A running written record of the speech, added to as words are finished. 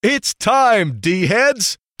It's time,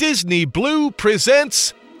 D-heads! Disney Blue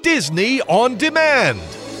presents Disney On Demand.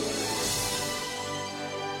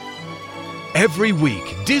 Every week,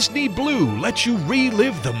 Disney Blue lets you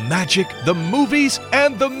relive the magic, the movies,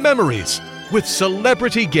 and the memories with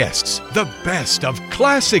celebrity guests, the best of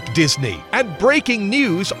classic Disney, and breaking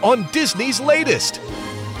news on Disney's latest.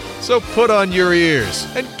 So put on your ears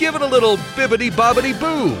and give it a little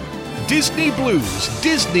bibbidi-bobbidi-boo. Disney Blue's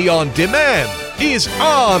Disney On Demand is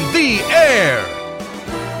on the air.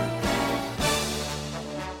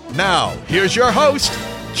 Now, here's your host,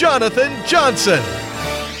 Jonathan Johnson.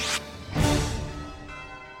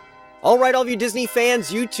 All right, all of you Disney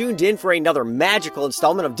fans, you tuned in for another magical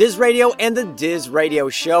installment of Diz Radio and the Diz Radio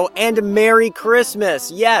Show, and Merry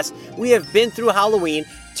Christmas. Yes, we have been through Halloween,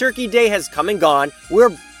 Turkey Day has come and gone,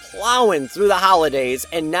 we're plowing through the holidays,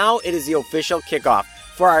 and now it is the official kickoff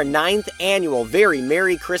for our 9th annual Very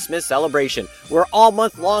Merry Christmas celebration, where all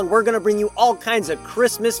month long we're going to bring you all kinds of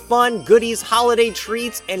Christmas fun, goodies, holiday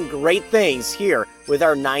treats, and great things here with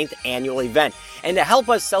our 9th annual event. And to help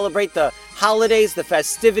us celebrate the holidays, the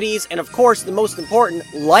festivities, and of course the most important,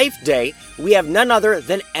 Life Day, we have none other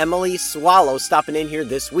than Emily Swallow stopping in here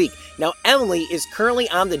this week. Now, Emily is currently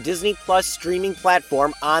on the Disney Plus streaming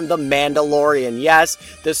platform on The Mandalorian. Yes,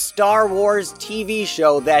 the Star Wars TV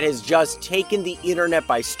show that has just taken the internet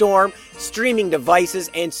by storm, streaming devices,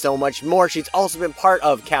 and so much more. She's also been part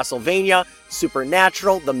of Castlevania,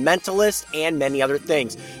 Supernatural, The Mentalist, and many other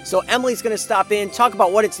things. So Emily's going to stop in, talk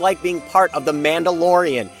about what it's like being part of The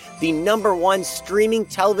Mandalorian, the #1 streaming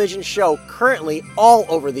television show currently all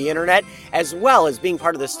over the internet, as well as being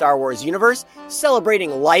part of the Star Wars universe,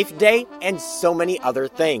 celebrating Life Day, and so many other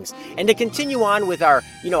things. And to continue on with our,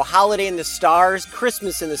 Holiday in the Stars,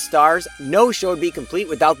 Christmas in the Stars, no show would be complete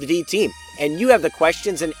without the D-Team. And you have the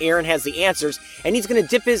questions, and Aaron has the answers, and he's going to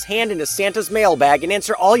dip his hand into Santa's mailbag and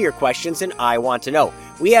answer all your questions, and I want to know.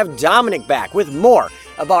 We have Dominic back with more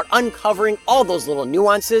about uncovering all those little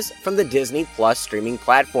nuances from the Disney Plus streaming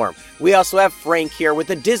platform. We also have Frank here with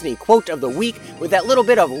the Disney Quote of the Week with that little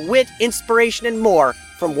bit of wit, inspiration, and more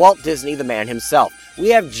from Walt Disney, the man himself. We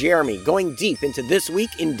have Jeremy going deep into this week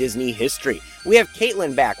in Disney history. We have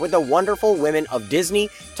Caitlin back with the wonderful women of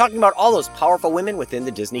Disney, talking about all those powerful women within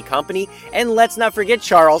the Disney company. And let's not forget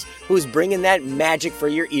Charles, who's bringing that magic for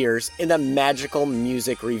your ears in the Magical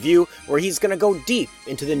Music Review, where he's going to go deep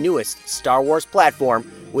into the newest Star Wars platform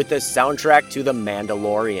with the soundtrack to The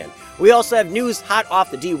Mandalorian. We also have news hot off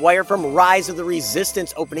the D-Wire from Rise of the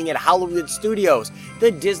Resistance opening at Hollywood Studios, the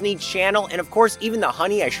Disney Channel, and of course even the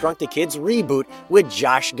Honey, I Shrunk the Kids reboot with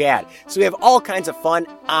Josh Gad. So we have all kinds of fun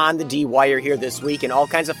on the D-Wire here this week, and all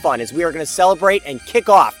kinds of fun as we are going to celebrate and kick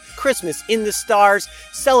off Christmas in the Stars,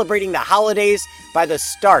 celebrating the holidays by the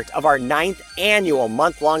start of our 9th annual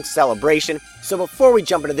month-long celebration. So before we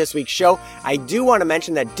jump into this week's show, I do want to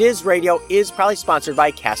mention that Diz Radio is proudly sponsored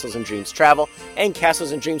by Castles and Dreams Travel, and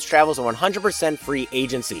Castles and Dreams Travel is a 100% free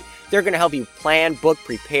agency. They're going to help you plan, book,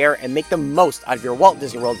 prepare, and make the most out of your Walt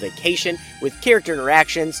Disney World vacation with character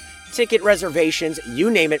interactions, ticket reservations,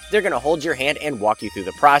 you name it. They're going to hold your hand and walk you through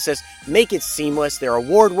the process, make it seamless. They're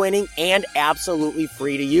award-winning and absolutely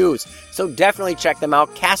free to use. So definitely check them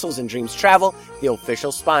out. Castles and Dreams Travel, the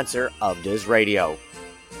official sponsor of Diz Radio.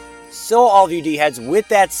 So all of you D-heads, with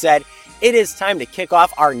that said, it is time to kick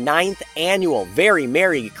off our 9th annual Very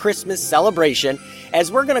Merry Christmas celebration, as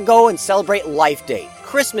we're going to go and celebrate Life Day,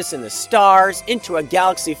 Christmas in the Stars, into a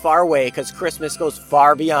galaxy far away, because Christmas goes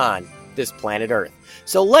far beyond this planet Earth.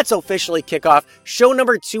 So let's officially kick off show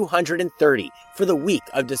number 230 for the week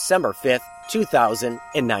of December 5th,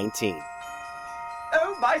 2019.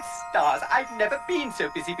 Oh my stars, I've never been so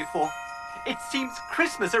busy before. It seems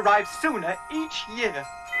Christmas arrives sooner each year.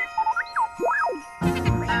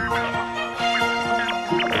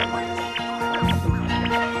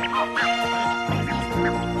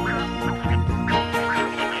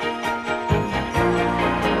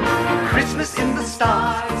 Christmas in the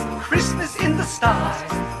stars, Christmas in the stars.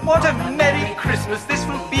 What a merry Christmas this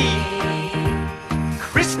will be.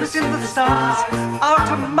 Christmas in the stars, out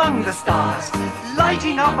among the stars,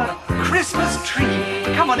 lighting up a Christmas tree.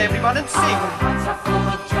 Come on everyone and sing. Our hearts are full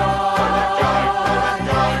of joy,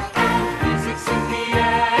 and music's in the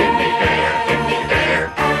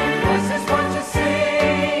air, and voices want to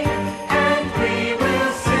sing, and we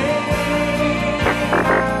will sing.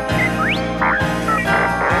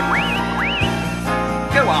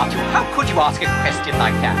 Go Artu, how could you ask a question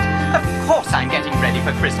like that? Of course I'm getting ready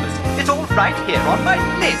for Christmas. It's all right here on my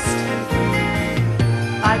list.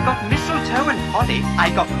 I got mistletoe and holly, I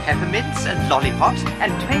got peppermints and lollipops,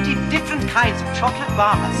 and 20 different kinds of chocolate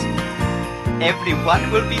bars.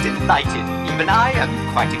 Everyone will be delighted. Even I am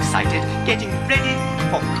quite excited, getting ready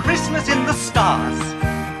for Christmas in the stars.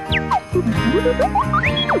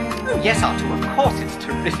 Yes, Artu, of course it's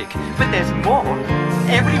terrific, but there's more.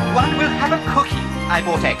 Everyone will have a cookie. I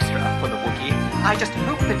bought extra for the Wookiee. I just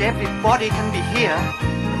hope that everybody can be here.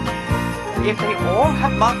 If they all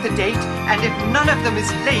have marked the date, and if none of them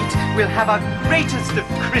is late, we'll have our greatest of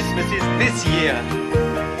Christmases this year.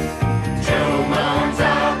 2 moons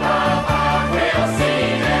above, we'll see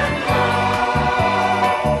them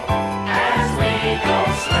glow as we go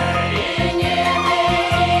sledding in the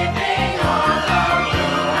evening on the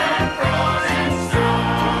blue and frozen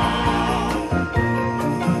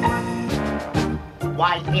snow.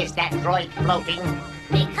 Why is that droid floating?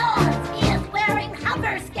 Because he is wearing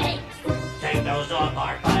hover skates. Take those off,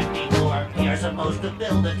 R5D4. You're supposed to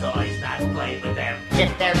build the toys, not play with them.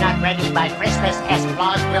 If they're not ready by Christmas,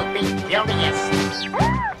 S-Claus will be furious.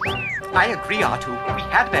 I agree, Artu. We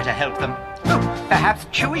had better help them. Oh, perhaps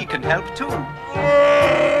Chewie can help too.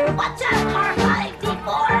 Watch out,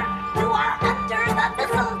 R5D4! You are under the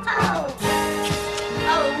mistletoe!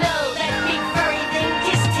 Oh no, that big furry thing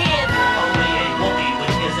kissed him! Only a Wookiee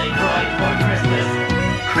would kiss a droid for Christmas.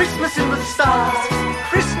 Christmas in the stars!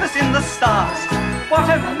 Christmas in the stars! What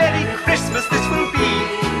a merry Christmas this will be!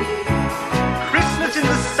 Christmas in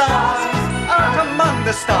the stars, out among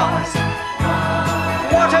the stars!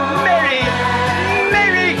 What a merry,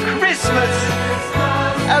 merry Christmas!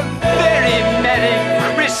 A very merry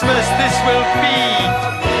Christmas this will be!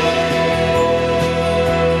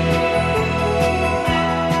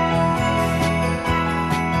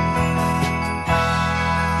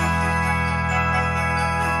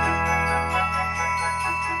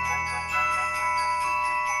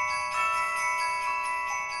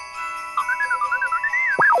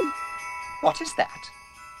 What is that?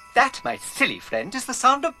 That, my silly friend, is the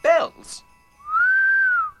sound of bells.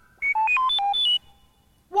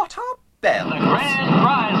 What are bells?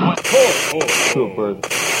 Trooper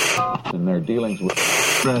in their dealings with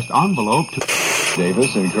addressed envelope to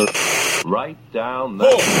Davis and Kirk. Write down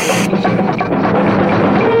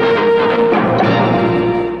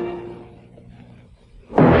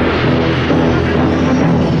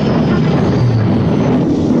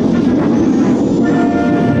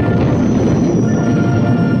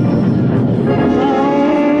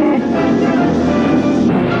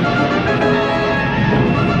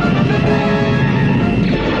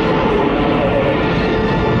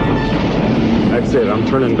That's it, I'm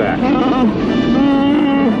turning back. I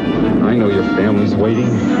know your family's waiting.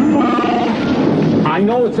 I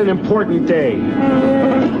know it's an important day.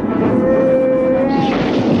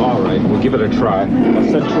 All right, we'll give it a try. I'll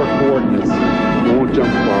set your coordinates. Won't jump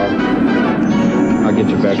far. I'll get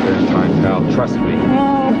you back there in time, pal. Trust me.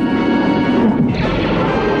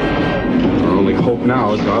 Our only hope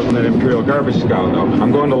now is to outrun that Imperial garbage scow, though.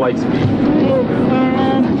 I'm going to Lightspeed.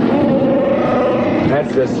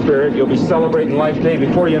 That's the spirit. You'll be celebrating Life Day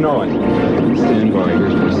before you know it. Stand by.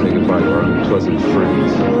 Here's where we say goodbye to our unpleasant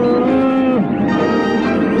friends.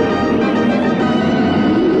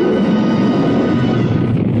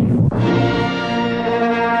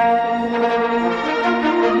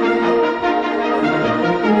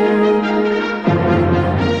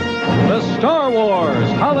 The Star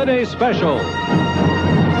Wars Holiday Special.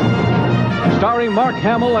 Starring Mark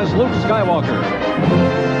Hamill as Luke Skywalker.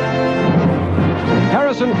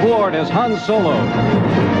 Harrison Ford as Han Solo.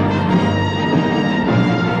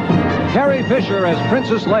 Carrie Fisher as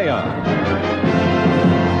Princess Leia.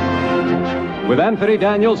 With Anthony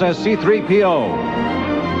Daniels as C-3PO.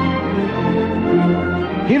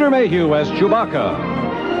 Peter Mayhew as Chewbacca.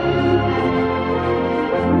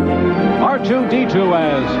 R2-D2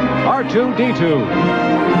 as R2-D2.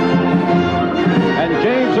 And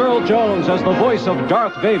James Earl Jones as the voice of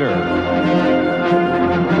Darth Vader.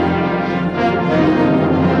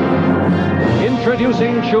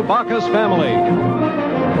 Introducing Chewbacca's family.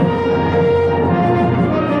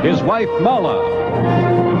 His wife, Mala.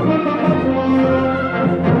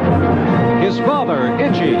 His father,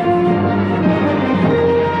 Itchy.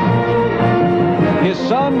 His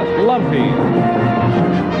son, Lumpy.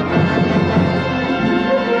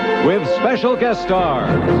 With special guest stars,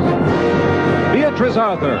 Beatrice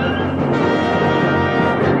Arthur.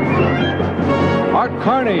 Art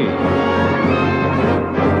Carney.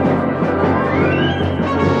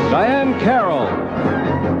 Diane Carroll.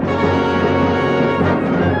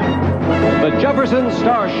 The Jefferson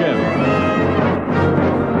Starship.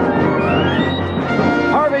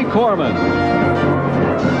 Harvey Korman.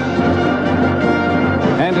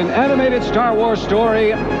 And an animated Star Wars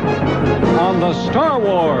story on the Star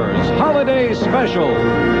Wars Holiday Special.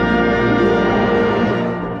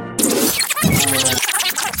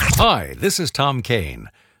 Hi, this is Tom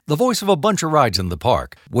Kane, the voice of a bunch of rides in the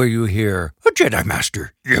park, where you hear, "A Jedi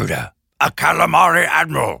Master, Yoda, a calamari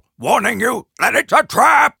admiral, warning you that it's a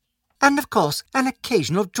trap!" And of course, an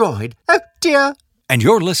occasional droid. Oh dear! And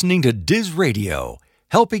you're listening to Diz Radio,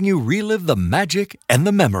 helping you relive the magic and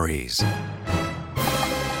the memories.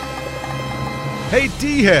 Hey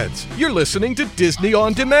D-heads, you're listening to Disney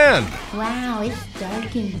On Demand. Wow, it's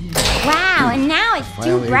dark in here. Wow, and now it's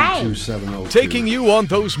too bright. Taking you on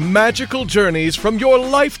those magical journeys from your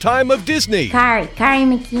lifetime of Disney. Carrie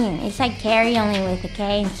McKeon. It's like Carrie, only with a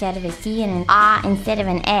K instead of a C and an A instead of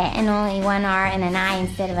an E, and only one R and an I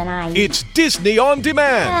instead of an I. It's Disney On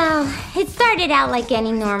Demand. Well, it started out like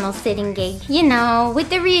any normal sitting gig, you know, with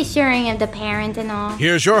the reassuring of the parent and all.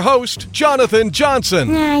 Here's your host, Jonathan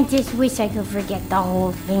Johnson. I just wish I could forget the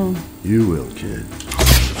whole thing. You will, kid.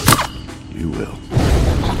 You will.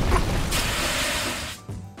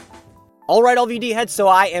 All right, LVD heads, so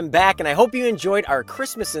I am back, and I hope you enjoyed our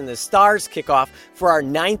Christmas in the Stars kickoff for our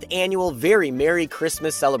 9th annual Very Merry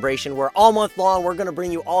Christmas celebration, where all month long we're going to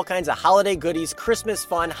bring you all kinds of holiday goodies, Christmas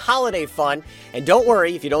fun, holiday fun. And don't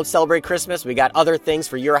worry, if you don't celebrate Christmas, we got other things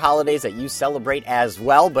for your holidays that you celebrate as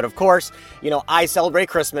well. But of course, you know, I celebrate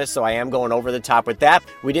Christmas, so I am going over the top with that.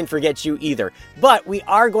 We didn't forget you either. But we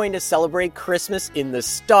are going to celebrate Christmas in the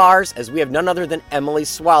Stars, as we have none other than Emily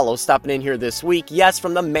Swallow stopping in here this week. Yes,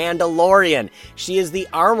 from The Mandalorian. She is the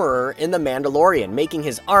armorer in The Mandalorian, making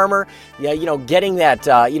his armor, getting that,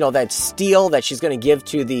 that steel that she's going to give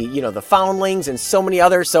to the foundlings and so many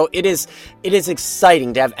others. So it is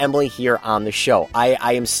exciting to have Emily here on the show.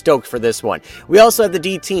 I am stoked for this one. We also have the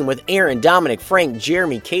D team with Aaron, Dominic, Frank,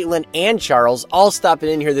 Jeremy, Caitlin, and Charles all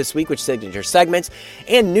stopping in here this week with signature segments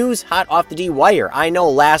and news hot off the D wire. I know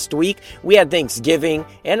last week we had Thanksgiving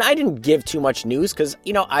and I didn't give too much news because,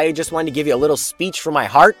 I just wanted to give you a little speech from my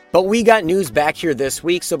heart, but we got news back here this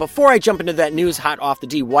week. So before I jump into that news hot off the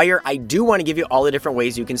D wire, I do want to give you all the different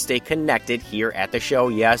ways you can stay connected here at the show.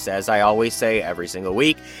 Yes, as I always say every single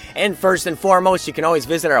week. And first and foremost, you can always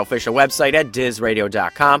visit our official website at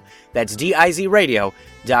dizradio.com. That's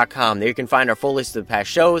DIZradio.com. There you can find our full list of the past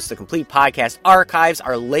shows, the complete podcast archives,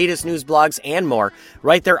 our latest news blogs, and more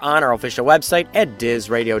right there on our official website at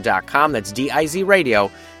dizradio.com. That's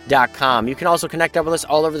DIZradio.com. You can also connect up with us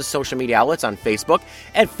all over the social media outlets on Facebook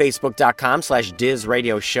at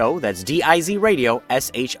facebook.com/DizRadioShow. That's DIZRadio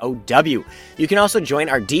SHOW. You can also join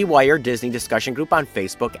our D-Wire Disney discussion group on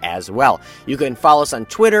Facebook as well. You can follow us on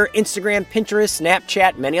Twitter, Instagram, Pinterest,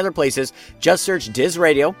 Snapchat, many other places. Just search Diz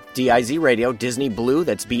Radio, DIZ Radio, Disney Blue,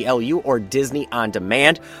 that's BLU, or Disney On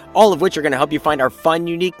Demand, all of which are going to help you find our fun,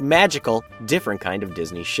 unique, magical, different kind of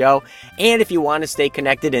Disney show. And if you want to stay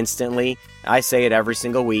connected instantly, I say it every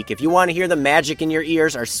single week. If you want to hear the magic in your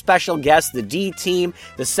ears, our special guests, the D team,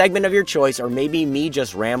 the segment of your choice, or maybe me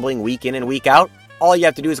just rambling week in and week out, all you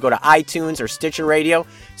have to do is go to iTunes or Stitcher Radio,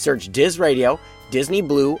 search Diz Radio, Disney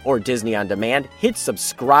Blue, or Disney On Demand, hit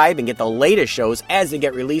subscribe, and get the latest shows as they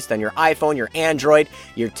get released on your iPhone, your Android,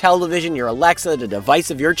 your television, your Alexa, the device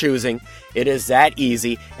of your choosing. It is that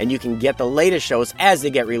easy, and you can get the latest shows as they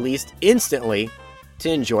get released instantly to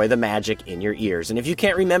enjoy the magic in your ears. And if you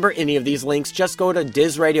can't remember any of these links, just go to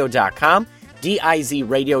dizradio.com,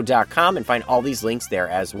 DIZradio.com, and find all these links there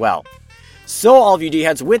as well. So all of you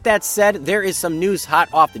D-heads, with that said, there is some news hot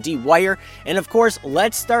off the D-Wire. And of course,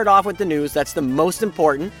 let's start off with the news that's the most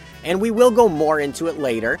important, and we will go more into it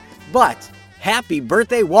later. But happy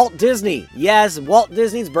birthday, Walt Disney! Yes, Walt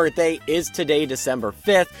Disney's birthday is today, December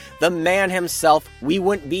 5th. The man himself. We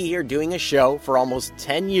wouldn't be here doing a show for almost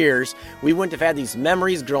 10 years. We wouldn't have had these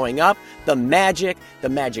memories growing up. The Magic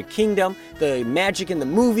Kingdom, the magic in the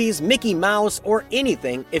movies, Mickey Mouse, or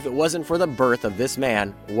anything if it wasn't for the birth of this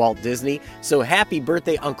man, Walt Disney. So happy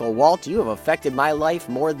birthday, Uncle Walt. You have affected my life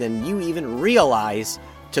more than you even realize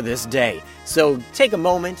to this day. So take a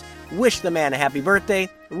moment, wish the man a happy birthday,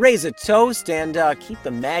 raise a toast, and keep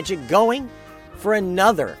the magic going for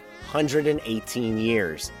another 118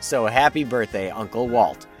 years. So happy birthday, Uncle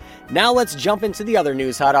Walt. Now let's jump into the other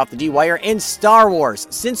news hot off the D-Wire in Star Wars.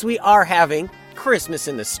 Since we are having Christmas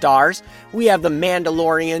in the Stars, we have the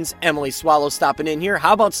Mandalorians, Emily Swallow stopping in here.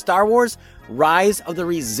 How about Star Wars Rise of the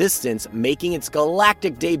Resistance making its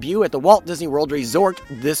galactic debut at the Walt Disney World Resort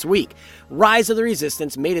this week? Rise of the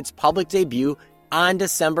Resistance made its public debut on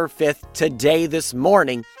December 5th, today, this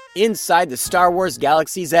morning, inside the Star Wars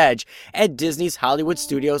Galaxy's Edge at Disney's Hollywood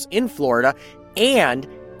Studios in Florida and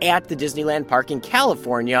at the Disneyland Park in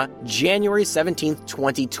California, January 17th,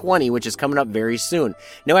 2020, which is coming up very soon.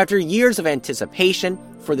 Now, after years of anticipation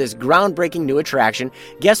for this groundbreaking new attraction,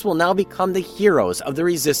 guests will now become the heroes of the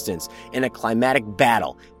Resistance in a climatic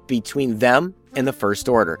battle, between them and the First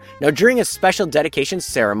Order. Now, during a special dedication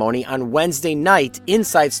ceremony on Wednesday night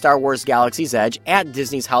inside Star Wars Galaxy's Edge at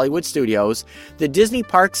Disney's Hollywood Studios, the Disney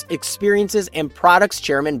Parks Experiences and Products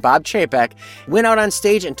Chairman Bob Chapek went out on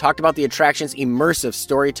stage and talked about the attraction's immersive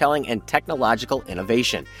storytelling and technological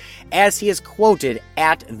innovation. As he is quoted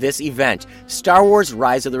at this event, Star Wars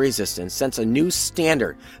Rise of the Resistance sets a new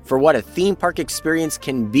standard for what a theme park experience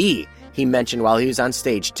can be. He mentioned while he was on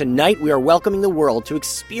stage, "Tonight we are welcoming the world to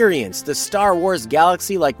experience the Star Wars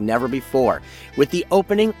galaxy like never before, with the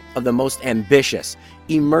opening of the most ambitious,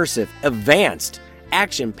 immersive, advanced,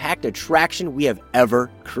 action-packed attraction we have ever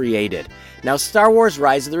created." Now, Star Wars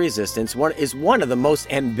Rise of the Resistance is one of the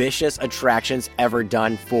most ambitious attractions ever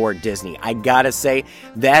done for Disney. I gotta say,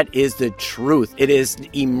 that is the truth. It is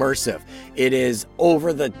immersive. It is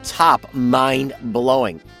over-the-top,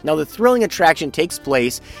 mind-blowing. Now, the thrilling attraction takes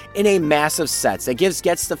place in a massive set that gives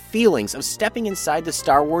guests the feelings of stepping inside the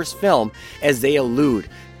Star Wars film as they allude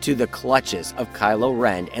to the clutches of Kylo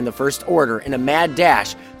Ren and the First Order in a mad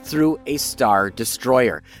dash through a Star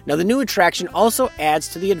Destroyer. Now, the new attraction also adds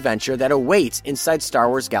to the adventure that awaits inside Star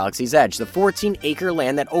Wars Galaxy's Edge, the 14-acre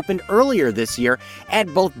land that opened earlier this year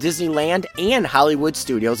at both Disneyland and Hollywood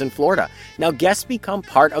Studios in Florida. Now, guests become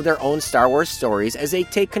part of their own Star Wars stories as they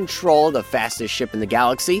take control of the fastest ship in the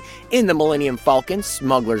galaxy in the Millennium Falcon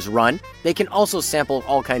Smuggler's Run. They can also sample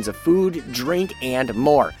all kinds of food, drink, and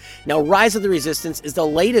more. Now, Rise of the Resistance is the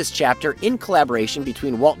latest chapter in collaboration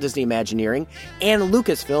between Walt Disney Imagineering and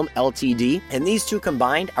Lucasfilm Ltd, and these two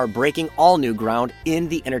combined are breaking all new ground in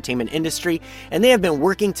the entertainment industry, and they have been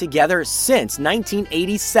working together since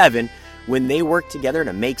 1987 when they worked together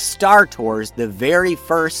to make Star Tours the very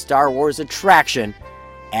first Star Wars attraction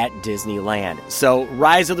at Disneyland. So,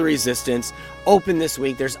 Rise of the Resistance opened this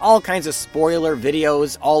week. There's all kinds of spoiler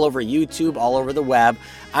videos all over YouTube, all over the web.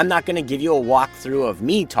 I'm not going to give you a walkthrough of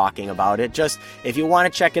me talking about it. Just if you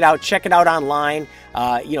want to check it out online.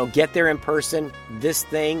 Get there in person. This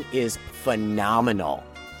thing is phenomenal.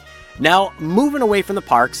 Now, moving away from the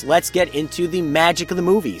parks, let's get into the magic of the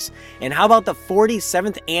movies. And how about the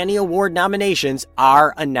 47th Annie Award nominations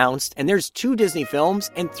are announced, and there's 2 Disney films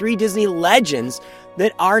and 3 Disney legends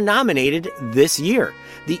that are nominated this year.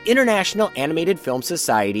 The International Animated Film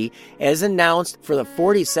Society has announced for the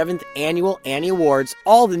 47th Annual Annie Awards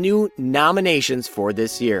all the new nominations for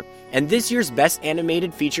this year. And this year's Best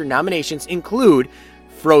Animated Feature nominations include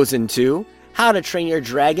Frozen 2, How to Train Your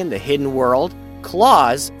Dragon: The Hidden World,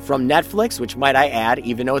 Klaus from Netflix, which might I add,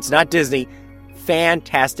 even though it's not Disney,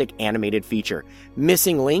 fantastic animated feature,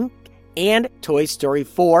 Missing Link, and Toy Story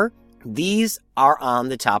 4. These are on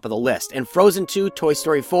the top of the list. And Frozen 2, Toy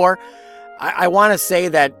Story 4, I want to say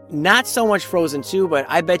that not so much Frozen 2, but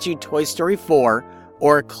I bet you Toy Story 4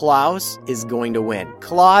 or Klaus is going to win.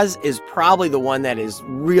 Klaus is probably the one that is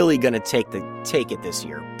really going to take it this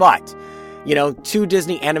year. But, 2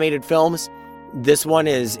 Disney animated films, this one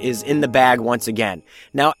is in the bag once again.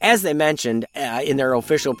 Now, as they mentioned in their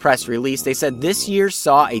official press release, they said this year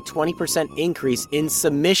saw a 20% increase in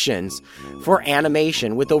submissions for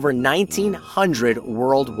animation with over 1,900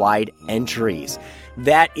 worldwide entries.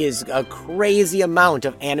 That is a crazy amount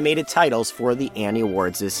of animated titles for the Annie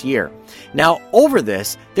Awards this year. Now, over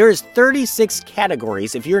this, there is 36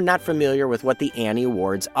 categories if you're not familiar with what the Annie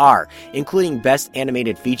Awards are, including Best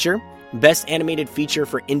Animated Feature, Best Animated Feature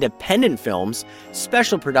for Independent Films,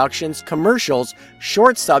 Special Productions, Commercials,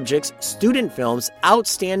 Short Subjects, Student Films,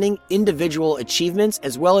 Outstanding Individual Achievements,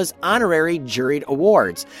 as well as Honorary Juried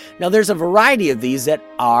Awards. Now, there's a variety of these that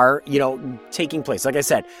are, taking place. Like I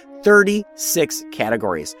said, 36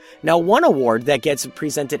 categories. Now, one award that gets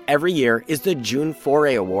presented every year is the June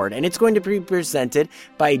Foray Award, and it's going to be presented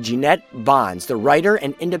by Jeanette Bonds, the writer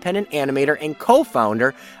and independent animator and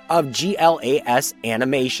co-founder of GLAS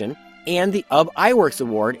Animation. And the UB iWorks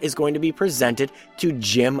Award is going to be presented to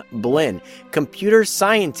Jim Blinn, computer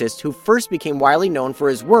scientist who first became widely known for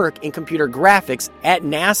his work in computer graphics at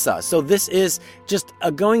NASA. So this is just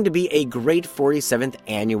going to be a great 47th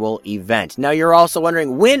annual event. Now, you're also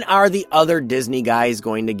wondering, when are the other Disney guys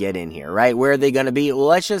going to get in here, right? Where are they going to be? Well,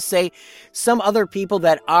 let's just say some other people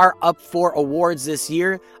that are up for awards this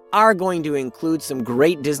year are going to include some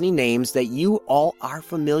great Disney names that you all are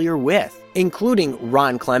familiar with, including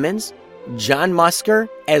Ron Clements, John Musker,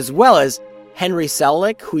 as well as Henry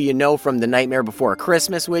Selick, who you know from The Nightmare Before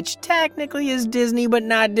Christmas, which technically is Disney, but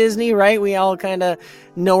not Disney, right? We all kind of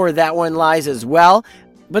know where that one lies as well.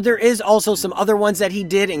 But there is also some other ones that he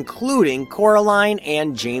did, including Coraline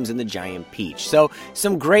and James and the Giant Peach. So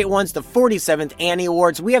some great ones. The 47th Annie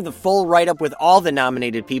Awards. We have the full write-up with all the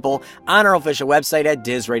nominated people on our official website at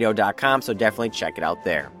DizRadio.com, so definitely check it out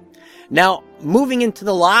there. Now, moving into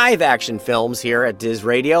the live action films here at Diz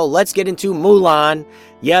Radio, let's get into Mulan.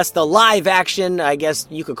 Yes, the live action, I guess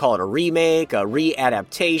you could call it a remake, a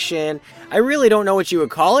readaptation. I really don't know what you would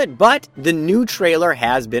call it, but the new trailer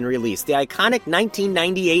has been released. The iconic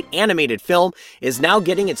 1998 animated film is now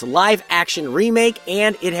getting its live action remake,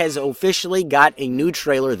 and it has officially got a new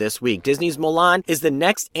trailer this week. Disney's Mulan is the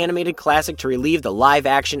next animated classic to relieve the live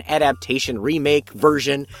action adaptation remake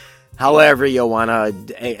version, however you want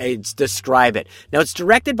to describe it. Now, it's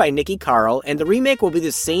directed by Nicky Caro, and the remake will be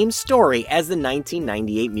the same story as the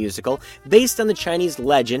 1998 musical, based on the Chinese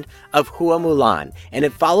legend of Hua Mulan, and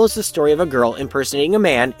it follows the story of a girl impersonating a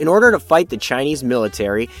man in order to fight the Chinese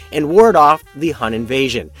military and ward off the Han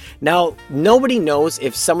invasion. Now, nobody knows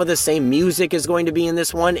if some of the same music is going to be in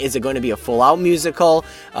this one. Is it going to be a full-out musical?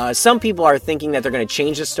 Some people are thinking that they're going to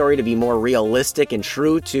change the story to be more realistic and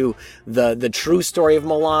true to the true story of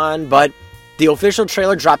Mulan. But the official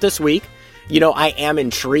trailer dropped this week. You know, I am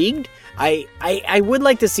intrigued. I would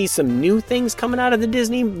like to see some new things coming out of the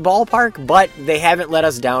Disney ballpark, but they haven't let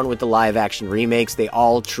us down with the live action remakes. They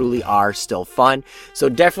all truly are still fun. So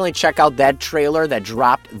definitely check out that trailer that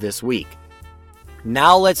dropped this week.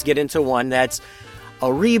 Now let's get into one that's a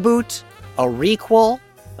reboot, a requel.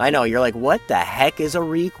 I know, you're like, what the heck is a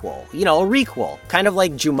requel? You know, a requel, kind of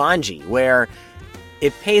like Jumanji, where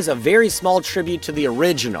it pays a very small tribute to the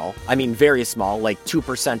original. I mean, very small, like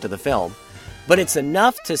 2% of the film. But it's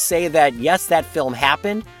enough to say that, yes, that film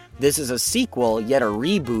happened. This is a sequel, yet a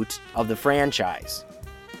reboot of the franchise.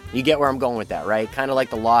 You get where I'm going with that, right? Kind of like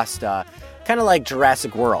the Lost, kind of like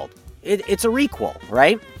Jurassic World. It's a requel,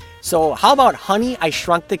 right? So how about Honey, I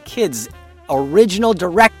Shrunk the Kids? Original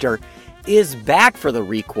director is back for the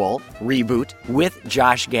reboot with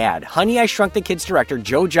Josh Gad. Honey, I Shrunk the Kids director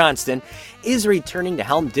Joe Johnston is returning to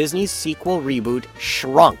helm Disney's sequel reboot,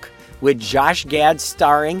 Shrunk, with Josh Gad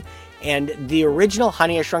starring, and the original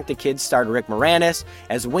Honey, I Shrunk the Kids starred Rick Moranis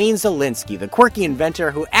as Wayne Szalinski, the quirky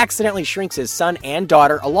inventor who accidentally shrinks his son and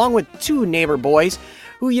daughter, along with two neighbor boys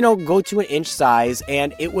who, you know, go to an inch size,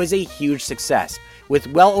 and it was a huge success. With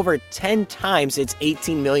well over 10 times its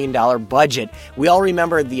 $18 million budget. We all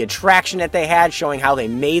remember the attraction that they had, showing how they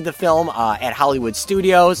made the film at Hollywood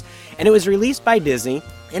Studios, and it was released by Disney,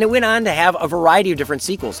 and it went on to have a variety of different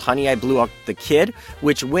sequels. Honey, I Blew Up the Kid,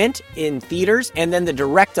 which went in theaters, and then the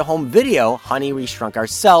direct-to-home video, Honey, We Shrunk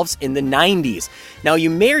Ourselves, in the 90s. Now, you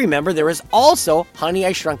may remember there was also Honey,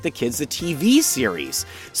 I Shrunk the Kids, the TV series.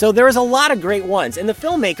 So there was a lot of great ones, and the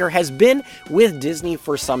filmmaker has been with Disney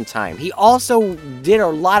for some time. He also did a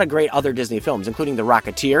lot of great other Disney films, including The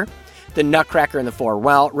Rocketeer, The Nutcracker in the Four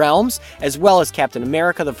Realms, as well as Captain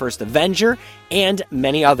America, the First Avenger, and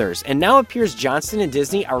many others. And now it appears Johnston and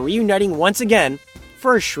Disney are reuniting once again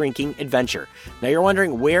for a shrinking adventure. Now you're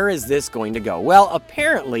wondering, where is this going to go? Well,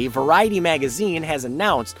 apparently Variety magazine has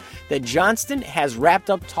announced that Johnston has wrapped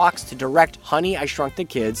up talks to direct Honey, I Shrunk the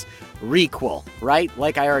Kids requel, right?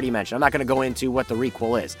 Like I already mentioned, I'm not going to go into what the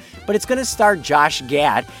requel is, but it's going to star Josh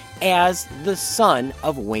Gad as the son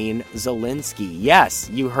of Wayne Szalinski. Yes,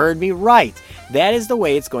 you heard me right. That is the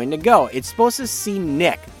way it's going to go. It's supposed to see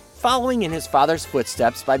Nick following in his father's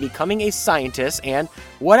footsteps by becoming a scientist and,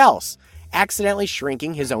 what else? Accidentally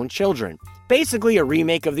shrinking his own children. Basically a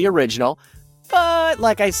remake of the original, but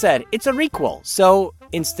like I said, it's a requel. So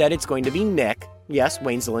instead it's going to be Nick, yes,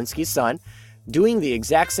 Wayne Szalinski's son, doing the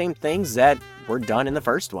exact same things that were done in the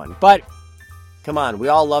first one. But come on, we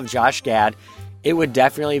all love Josh Gad. It would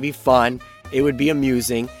definitely be fun. It would be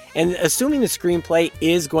amusing. And assuming the screenplay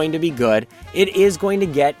is going to be good, it is going to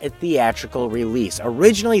get a theatrical release.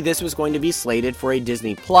 Originally, this was going to be slated for a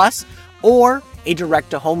Disney Plus or a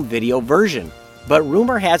direct-to-home video version. But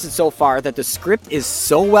rumor has it so far that the script is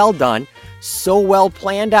so well done, so well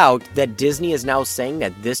planned out, that Disney is now saying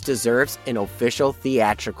that this deserves an official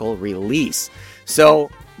theatrical release. So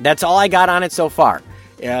that's all I got on it so far.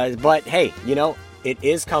 But hey, you know, it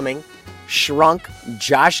is coming. Shrunk,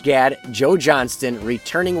 Josh Gad, Joe Johnston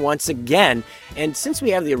returning once again. And since we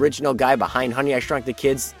have the original guy behind Honey, I Shrunk the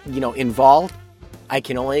Kids, involved, I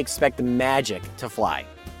can only expect the magic to fly.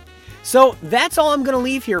 So that's all I'm going to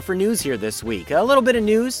leave here for news here this week. A little bit of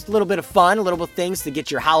news, a little bit of fun, a little bit of things to get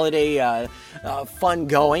your holiday fun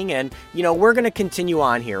going. And, we're going to continue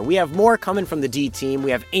on here. We have more coming from the D team. We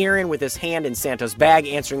have Aaron with his hand in Santa's bag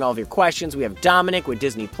answering all of your questions. We have Dominic with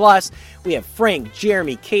Disney Plus. We have Frank,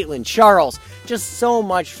 Jeremy, Caitlin, Charles. Just so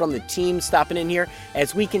much from the team stopping in here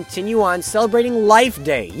as we continue on celebrating Life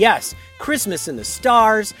Day. Yes, Christmas in the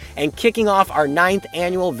Stars, and kicking off our 9th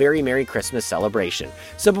annual Very Merry Christmas celebration.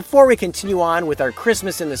 So before we continue on with our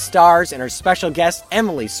Christmas in the Stars and our special guest,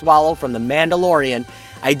 Emily Swallow from The Mandalorian,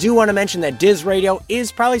 I do want to mention that Diz Radio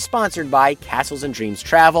is proudly sponsored by Castles and Dreams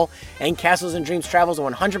Travel, and Castles and Dreams Travel is a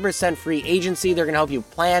 100% free agency. They're going to help you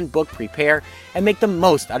plan, book, prepare, and make the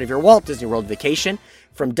most out of your Walt Disney World vacation.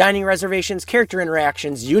 From dining reservations, character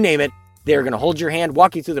interactions, you name it, they're going to hold your hand,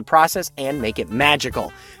 walk you through the process, and make it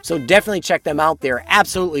magical. So definitely check them out. They're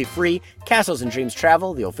absolutely free. Castles and Dreams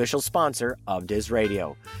Travel, the official sponsor of Diz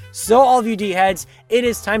Radio. So all of you D-heads, it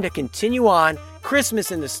is time to continue on.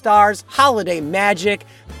 Christmas in the stars, holiday magic,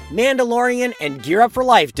 Mandalorian, and Gear Up for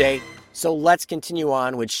Life Day. So let's continue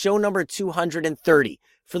on with show number 230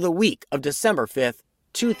 for the week of December 5th,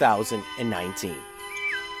 2019.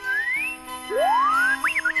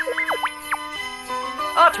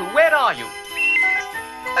 Artu, where are you?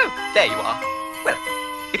 Oh, there you are. Well,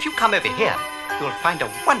 if you come over here, you'll find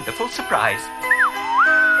a wonderful surprise.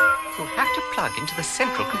 You'll have to plug into the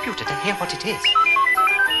central computer to hear what it is.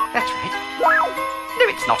 That's right. No,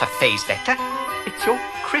 it's not a phase vector. It's your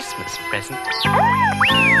Christmas present.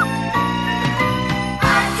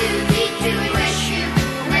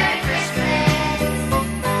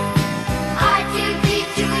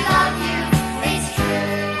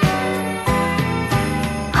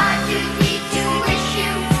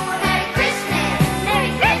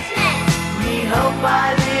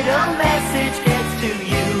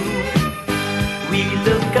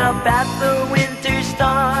 Up at the winter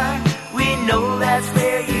star, we know that's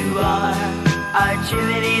where you are. Our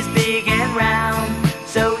chimney's big and round,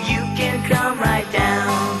 so you can come right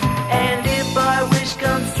down. And if our wish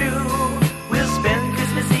comes true, we'll spend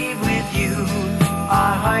Christmas Eve with you.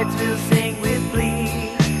 Our hearts will sing with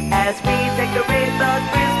glee as we decorate the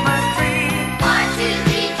Christmas tree. 1, 2,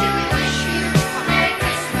 3, do we wish you a Merry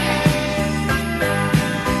Christmas?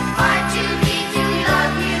 1, 2, 3, do we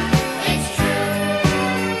love you? It's true.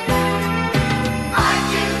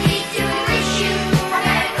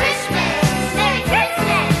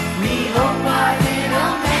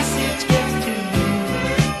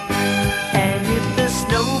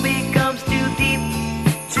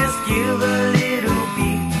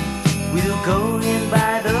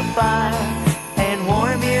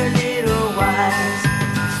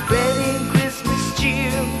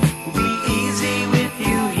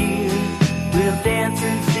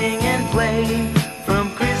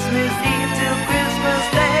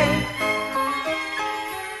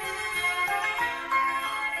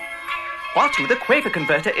 Artu, the Quaver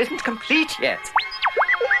converter isn't complete yet.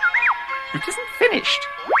 It isn't finished.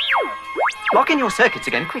 Lock in your circuits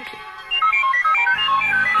again quickly.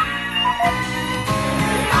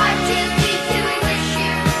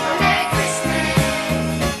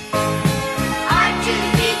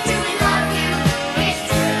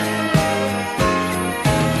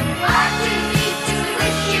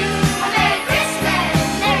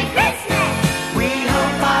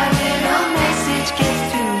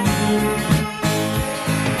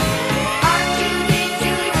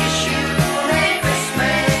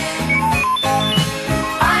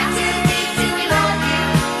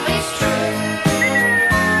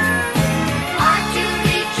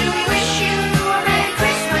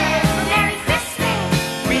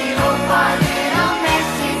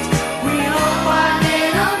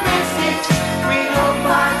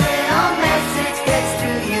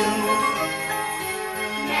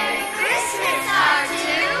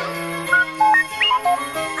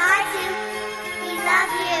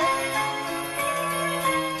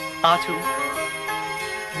 Artu,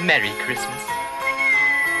 Merry Christmas.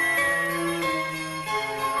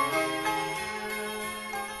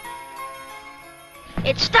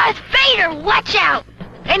 It's Darth Vader, watch out!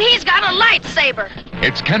 And he's got a lightsaber.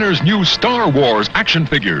 It's Kenner's new Star Wars action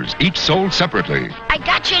figures, each sold separately. I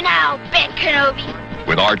got you now, Ben Kenobi.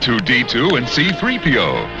 With R2-D2 and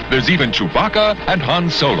C-3PO. There's even Chewbacca and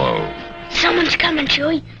Han Solo. Someone's coming,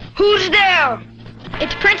 Chewie. Who's there?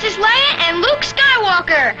 It's Princess Leia and Luke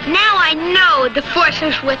Skywalker. Now I know the Force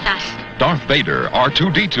is with us. Darth Vader,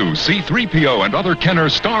 R2-D2, C-3PO, and other Kenner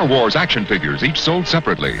Star Wars action figures, each sold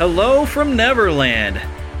separately. Hello from Neverland.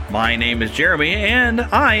 My name is Jeremy, and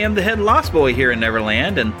I am the head Lost Boy here in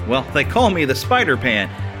Neverland, and, well, they call me the Spider-Pan.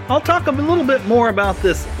 I'll talk a little bit more about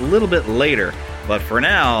this a little bit later, but for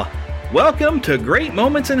now, welcome to Great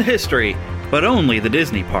Moments in History, but only the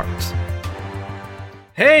Disney parks.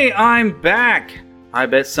 Hey, I'm back! I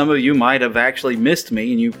bet some of you might have actually missed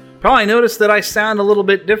me, and you probably noticed that I sound a little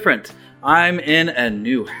bit different. I'm in a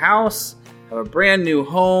new house, have a brand new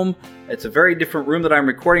home. It's a very different room that I'm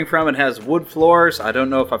recording from. It has wood floors. I don't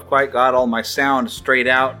know if I've quite got all my sound straight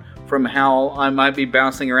out from how I might be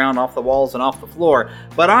bouncing around off the walls and off the floor.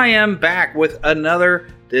 But I am back with another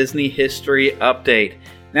Disney history update.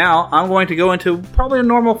 Now, I'm going to go into probably a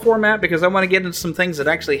normal format because I want to get into some things that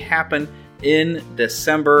actually happened in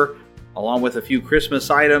December, along with a few Christmas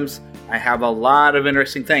items. I have a lot of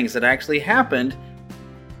interesting things that actually happened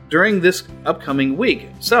during this upcoming week.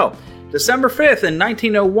 So, December 5th in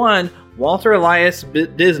 1901, Walter Elias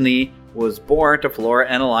Disney was born to Flora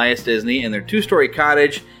and Elias Disney in their two-story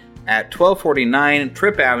cottage at 1249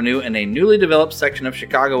 Tripp Avenue in a newly developed section of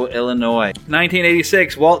Chicago, Illinois.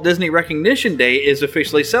 1986, Walt Disney Recognition Day is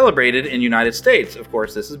officially celebrated in the United States. Of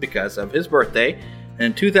course, this is because of his birthday. And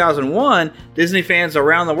in 2001, Disney fans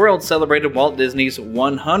around the world celebrated Walt Disney's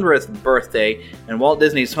 100th birthday, and Walt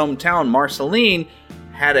Disney's hometown, Marceline,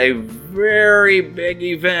 had a very big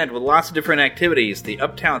event with lots of different activities. The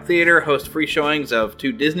Uptown Theater hosts free showings of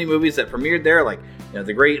 2 Disney movies that premiered there, like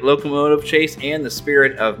The Great Locomotive Chase and The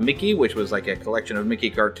Spirit of Mickey, which was like a collection of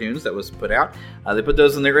Mickey cartoons that was put out. They put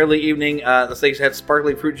those in the early evening. The stakes had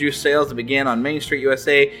sparkling fruit juice sales that began on Main Street,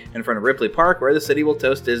 USA, in front of Ripley Park, where the city will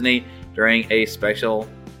toast Disney during a special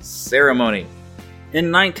ceremony.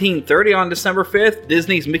 In 1930, on December 5th,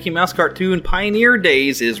 Disney's Mickey Mouse cartoon Pioneer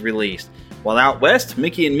Days is released. While out west,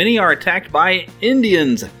 Mickey and Minnie are attacked by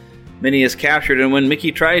Indians. Minnie is captured, and when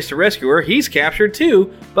Mickey tries to rescue her, he's captured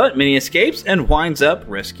too, but Minnie escapes and winds up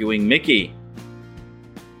rescuing Mickey.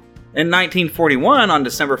 In 1941, on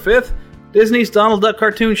December 5th, Disney's Donald Duck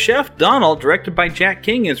cartoon Chef Donald, directed by Jack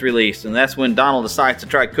King, is released, and that's when Donald decides to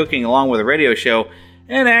try cooking along with a radio show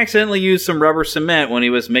and accidentally used some rubber cement when he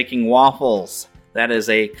was making waffles. That is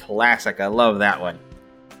a classic. I love that one.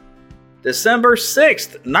 December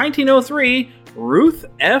 6th, 1903, Ruth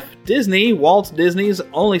F. Disney, Walt Disney's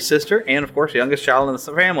only sister and, of course, youngest child in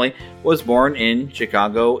the family, was born in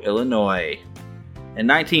Chicago, Illinois. In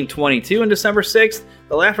 1922, on December 6th,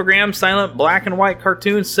 the Laugh-O-Gram silent black and white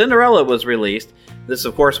cartoon Cinderella was released. This,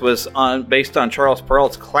 of course, was based on Charles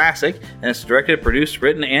Perrault's classic, and it's directed, produced,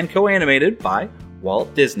 written, and co-animated by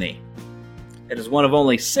Walt Disney. It is one of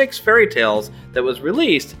only 6 fairy tales that was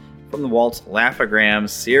released from the Walt's Laugh-O-Gram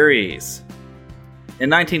series. In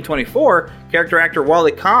 1924, character actor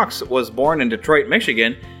Wally Cox was born in Detroit,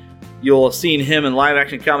 Michigan. You'll have seen him in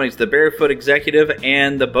live-action comedies The Barefoot Executive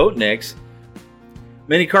and The Boatniks.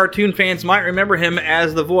 Many cartoon fans might remember him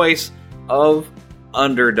as the voice of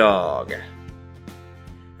Underdog.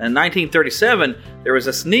 In 1937, there was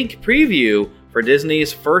a sneak preview for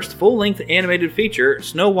Disney's first full-length animated feature,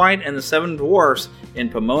 Snow White and the Seven Dwarfs, in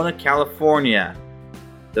Pomona, California.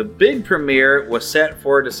 The big premiere was set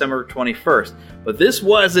for December 21st, but this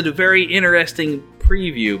was a very interesting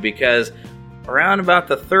preview because around about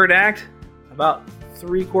the third act, about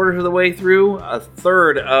 3/4 of the way through, a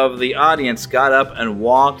third of the audience got up and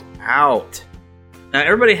walked out. Now,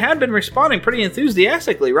 everybody had been responding pretty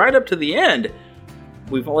enthusiastically right up to the end.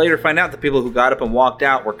 We later find out the people who got up and walked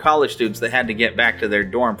out were college students that had to get back to their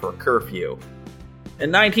dorm for curfew. In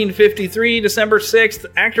 1953, December 6th,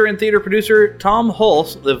 actor and theater producer Tom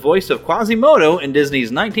Hulce, the voice of Quasimodo in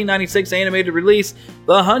Disney's 1996 animated release,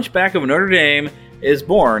 The Hunchback of Notre Dame, is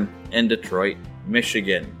born in Detroit,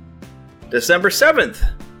 Michigan. December 7th,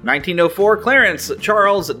 1904, Clarence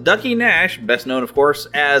Charles Ducky Nash, best known of course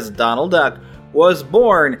as Donald Duck, was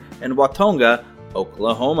born in Watonga,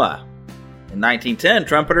 Oklahoma. In 1910,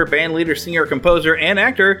 trumpeter, bandleader, singer, composer, and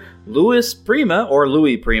actor Louis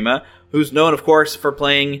Prima, who's known, of course, for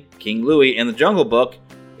playing King Louie in The Jungle Book,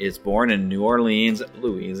 is born in New Orleans,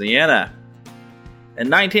 Louisiana. In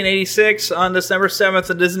 1986, on December 7th,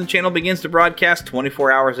 the Disney Channel begins to broadcast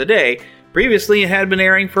 24 hours a day. Previously, it had been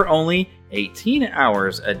airing for only 18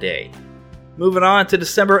 hours a day. Moving on to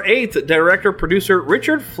December 8th, director-producer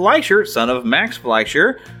Richard Fleischer, son of Max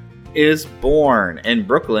Fleischer, is born in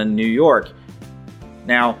Brooklyn, New York.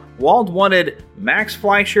 Now, Walt wanted Max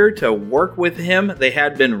Fleischer to work with him. They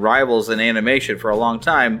had been rivals in animation for a long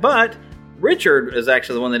time, but Richard is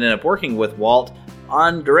actually the one that ended up working with Walt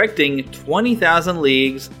on directing 20,000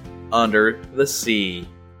 Leagues Under the Sea.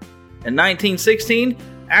 In 1916,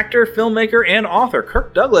 actor, filmmaker, and author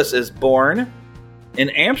Kirk Douglas is born in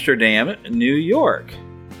Amsterdam, New York.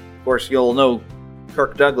 Of course, you'll know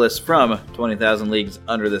Kirk Douglas from 20,000 Leagues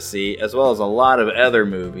Under the Sea, as well as a lot of other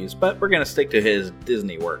movies, but we're going to stick to his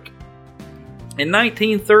Disney work. In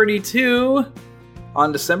 1932,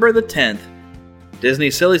 on December the 10th,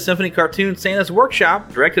 Disney's Silly Symphony cartoon Santa's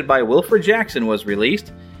Workshop, directed by Wilfred Jackson, was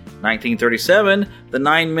released. 1937, the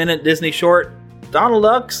 9-minute Disney short Donald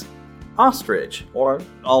Duck's Ostrich, or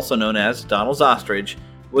also known as Donald's Ostrich,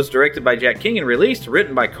 was directed by Jack King and released,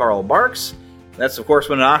 written by Carl Barks. That's, of course,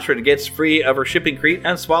 when an ostrich gets free of her shipping crate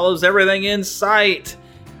and swallows everything in sight.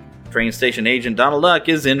 Train station agent Donald Duck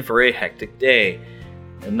is in for a hectic day.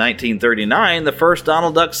 In 1939, the first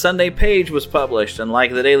Donald Duck Sunday page was published, and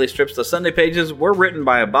like the daily strips, the Sunday pages were written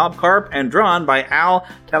by Bob Karp and drawn by Al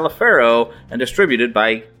Taliaferro and distributed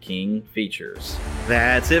by King Features.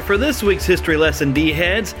 That's it for this week's History Lesson,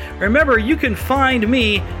 D-Heads. Remember, you can find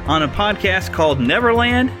me on a podcast called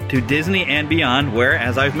Neverland to Disney and Beyond, where,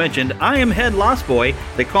 as I've mentioned, I am head Lost Boy.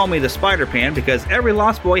 They call me the Spider-Pan because every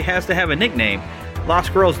Lost Boy has to have a nickname.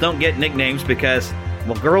 Lost girls don't get nicknames because,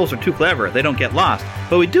 well, girls are too clever. They don't get lost.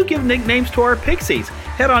 But we do give nicknames to our pixies.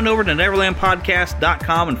 Head on over to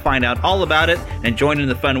neverlandpodcast.com and find out all about it and join in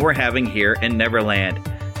the fun we're having here in Neverland.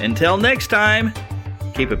 Until next time,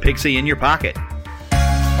 keep a pixie in your pocket.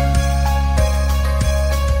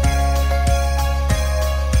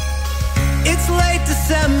 It's late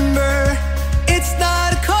December, it's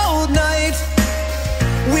not a cold night.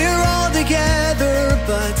 We're all together,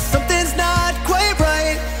 but something's not quite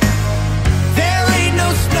right. There ain't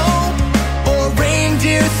no snow or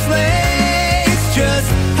reindeer sleighs,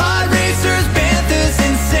 just pod racers, panthers,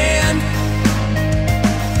 and sand.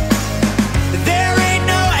 There ain't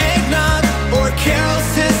no eggnog or carols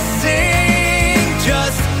to sing,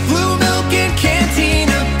 just blue milk and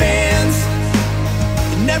cantina bands.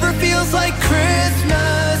 It never feels like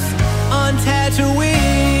Christmas on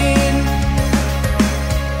Tatooine.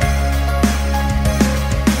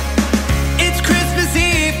 It's Christmas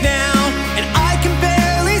Eve now, and I can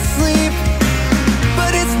barely sleep.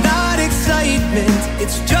 But it's not excitement,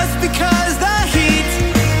 it's just because the heat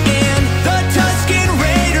and the Tusken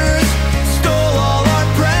Raiders stole all our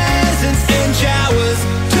presents, and Jawas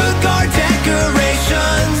took our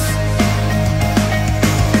decorations.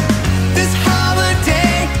 This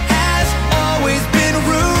holiday has always been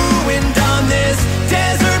ruined on this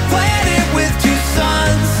desert planet with two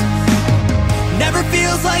suns. Never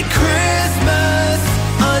feels like Christmas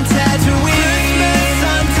on Tatooine. Christmas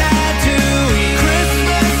on Tatooine.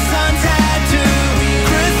 Christmas on Tatooine.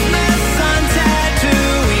 Christmas on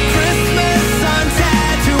Tatooine. Christmas on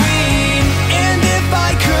Tatooine. And if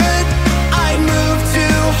I could, I'd move to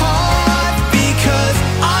Hoth, because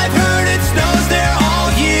I've heard it snows there all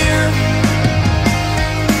year.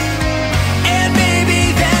 And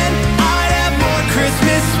maybe then I'd have more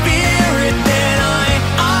Christmas spirit than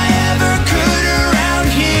I ever could around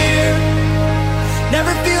here.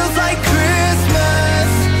 Never feels like Christmas.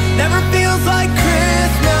 Never feels like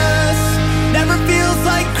Christmas. Never feels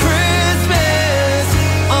like Christmas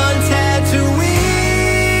on Tatooine.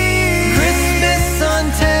 Christmas on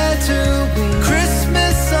Tatooine.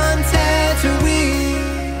 Christmas on Tatooine.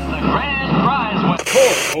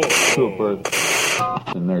 Super.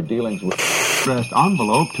 In their dealings with addressed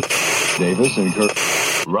envelope to Davis and Kirk.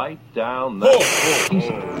 Write down that.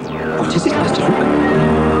 What is it, Mr. Luke?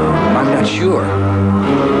 I'm not sure.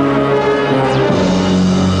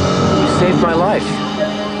 You saved my life.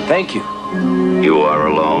 Thank you. You are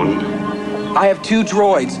alone? I have two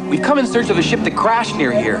droids. We've come in search of a ship that crashed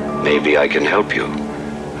near here. Maybe I can help you.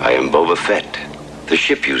 I am Boba Fett. The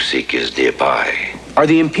ship you seek is nearby. Are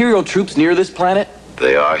the Imperial troops near this planet?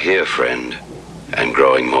 They are here, friend, and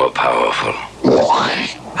growing more powerful.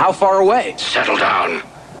 How far away? Settle down.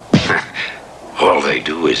 All they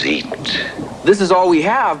do is eat. This is all we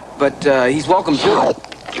have, but he's welcome to it.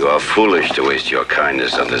 You are foolish to waste your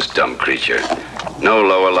kindness on this dumb creature. No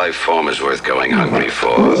lower life form is worth going hungry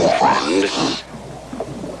for, friend.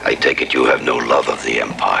 I take it you have no love of the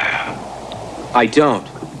Empire. I don't.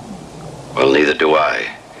 Well, neither do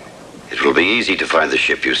I. It will be easy to find the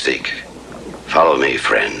ship you seek. Follow me,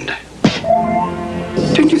 friend.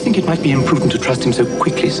 Don't you think it might be imprudent to trust him so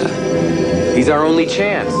quickly, sir? He's our only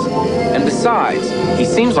chance. And besides, he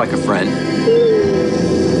seems like a friend.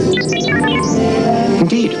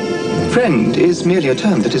 Indeed. Friend is merely a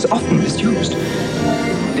term that is often misused.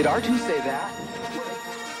 Did R2 say that?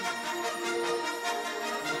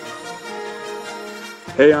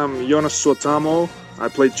 Hey, I'm Jonas Suotamo. I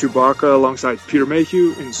played Chewbacca alongside Peter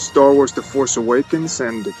Mayhew in Star Wars The Force Awakens,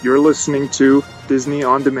 and you're listening to Disney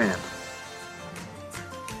On Demand.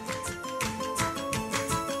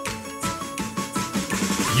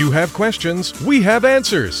 You have questions, we have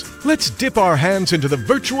answers. Let's dip our hands into the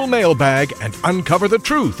virtual mailbag and uncover the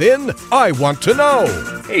truth in I Want to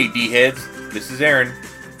Know. Hey, D-Heads, this is Aaron,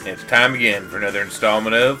 and it's time again for another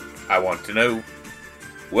installment of I Want to Know.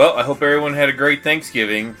 Well, I hope everyone had a great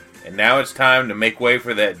Thanksgiving, and now it's time to make way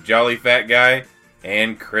for that jolly fat guy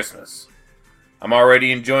and Christmas. I'm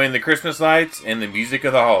already enjoying the Christmas lights and the music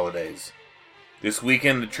of the holidays. This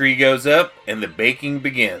weekend the tree goes up and the baking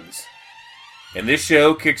begins. And this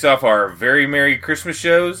show kicks off our very Merry Christmas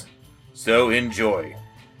shows, so enjoy.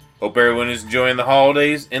 Hope everyone is enjoying the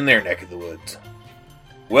holidays in their neck of the woods.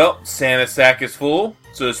 Well, Santa's sack is full,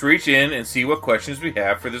 so let's reach in and see what questions we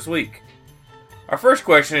have for this week. Our first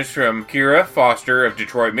question is from Kira Foster of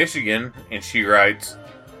Detroit, Michigan, and she writes,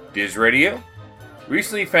 Diz Radio,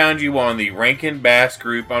 recently found you on the Rankin Bass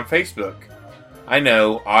group on Facebook. I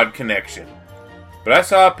know, odd connection. But I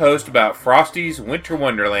saw a post about Frosty's Winter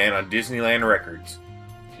Wonderland on Disneyland Records.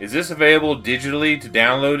 Is this available digitally to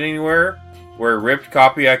download anywhere, or a ripped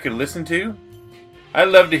copy I could listen to? I'd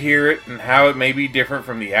love to hear it and how it may be different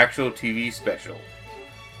from the actual TV special.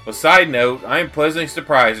 Well, side note, I am pleasantly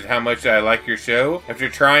surprised at how much I like your show after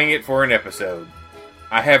trying it for an episode.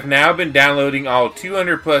 I have now been downloading all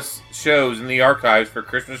 200 plus shows in the archives for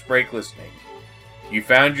Christmas break listening. You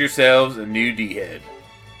found yourselves a new D-head.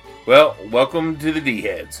 Well, welcome to the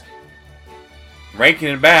D-heads.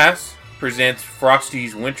 Rankin & Bass presents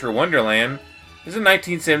Frosty's Winter Wonderland is a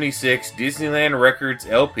 1976 Disneyland Records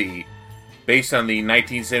LP based on the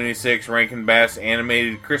 1976 Rankin Bass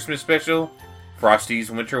animated Christmas special, Frosty's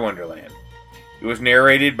Winter Wonderland. It was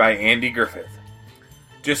narrated by Andy Griffith.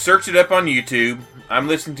 Just search it up on YouTube. I'm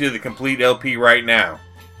listening to the complete LP right now.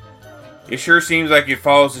 It sure seems like it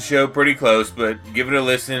follows the show pretty close, but give it a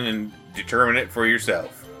listen and determine it for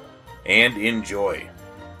yourself. And enjoy.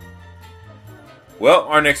 Well,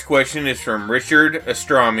 our next question is from Richard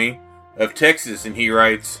Astrami of Texas, and he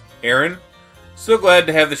writes, Aaron, so glad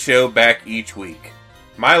to have the show back each week.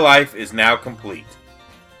 My life is now complete.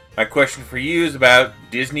 My question for you is about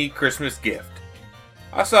Disney Christmas Gift.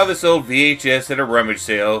 I saw this old VHS at a rummage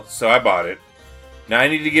sale, so I bought it. Now I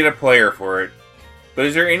need to get a player for it. But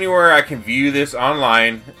is there anywhere I can view this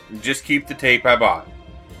online and just keep the tape I bought?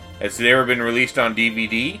 Has it ever been released on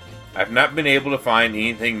DVD? I've not been able to find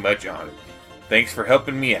anything much on it. Thanks for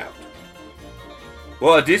helping me out.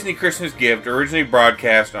 Well, A Disney Christmas Gift originally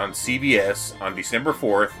broadcast on CBS on December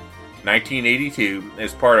 4th, 1982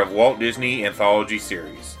 as part of Walt Disney Anthology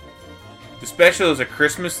Series. The special is a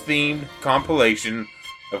Christmas-themed compilation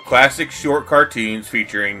of classic short cartoons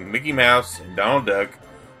featuring Mickey Mouse and Donald Duck,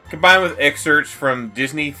 combined with excerpts from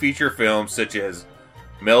Disney feature films such as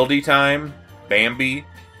Melody Time, Bambi,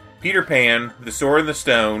 Peter Pan, The Sword and the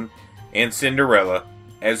Stone, and Cinderella,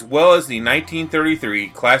 as well as the 1933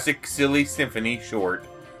 classic silly symphony short,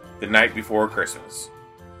 The Night Before Christmas.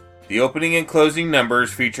 The opening and closing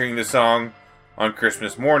numbers featuring the song On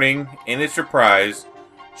Christmas Morning and its reprise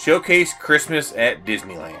showcase Christmas at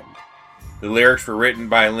Disneyland. The lyrics were written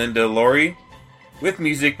by Linda Laurie, with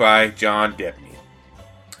music by John Debney.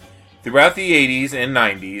 Throughout the 80s and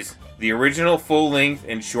 90s, the original full-length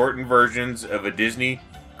and shortened versions of A Disney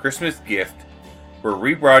Christmas Gift were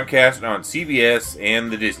rebroadcast on CBS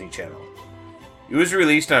and the Disney Channel. It was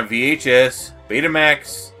released on VHS,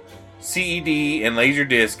 Betamax, CED, and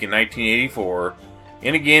Laserdisc in 1984,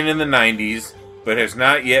 and again in the 90s, but has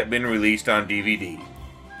not yet been released on DVD.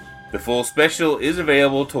 The full special is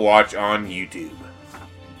available to watch on YouTube.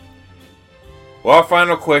 Well, our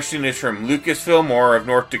final question is from Lucas Fillmore of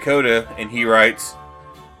North Dakota, and he writes,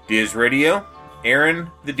 Diz Radio,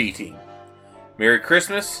 Aaron, the D-Team. Merry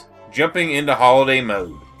Christmas, jumping into holiday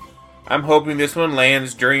mode. I'm hoping this one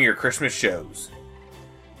lands during your Christmas shows.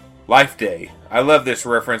 Life Day. I love this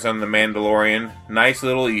reference on The Mandalorian. Nice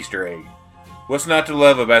little Easter egg. What's not to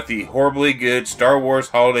love about the horribly good Star Wars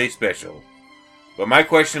holiday special? But my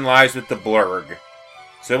question lies with the blurg.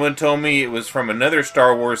 Someone told me it was from another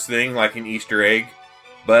Star Wars thing like an Easter egg.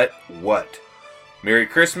 But what? Merry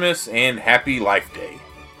Christmas and Happy Life Day.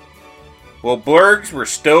 Well, blurgs were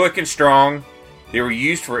stoic and strong. They were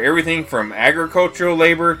used for everything from agricultural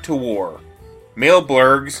labor to war. Male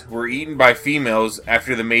blurgs were eaten by females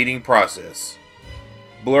after the mating process.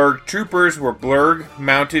 Blurg troopers were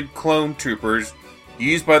blurg-mounted clone troopers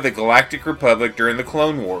used by the Galactic Republic during the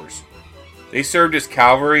Clone Wars. They served as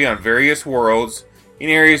cavalry on various worlds in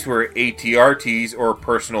areas where ATRTs, or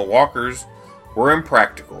personal walkers, were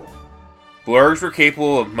impractical. Blurgs were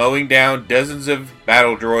capable of mowing down dozens of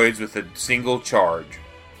battle droids with a single charge.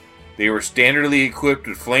 They were standardly equipped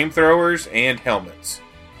with flamethrowers and helmets.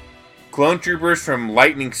 Clone troopers from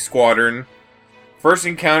Lightning Squadron first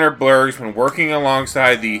encountered blurgs when working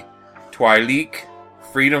alongside the Twi'lek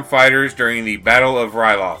freedom fighters during the Battle of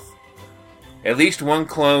Ryloth. At least one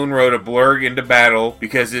clone rode a blurg into battle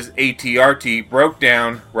because his ATRT broke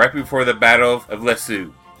down right before the Battle of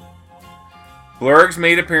Lesu. Blurgs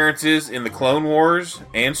made appearances in the Clone Wars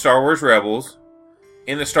and Star Wars Rebels.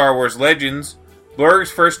 In the Star Wars Legends,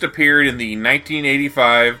 blurgs first appeared in the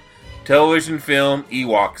 1985 television film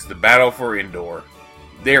Ewoks: The Battle for Endor.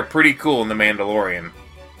 They are pretty cool in The Mandalorian.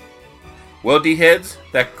 Well, D-Heads,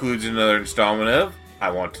 that concludes another installment of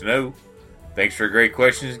I Want to Know. Thanks for great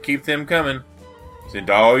questions and keep them coming. Send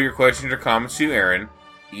all your questions or comments to Aaron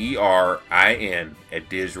ERIN at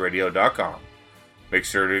DizRadio.com. Make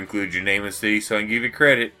sure to include your name and city so I can give you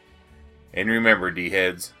credit. And remember,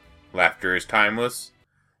 D-heads, laughter is timeless,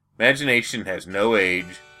 imagination has no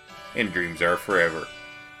age, and dreams are forever.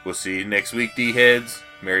 We'll see you next week, D-heads.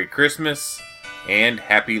 Merry Christmas and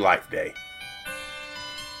Happy Life Day.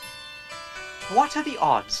 What are the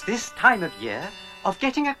odds this time of year of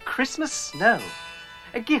getting a Christmas snow?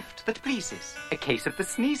 A gift that pleases, a case of the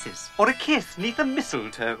sneezes, or a kiss 'neath a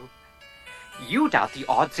mistletoe. You doubt the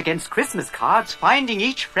odds against Christmas cards finding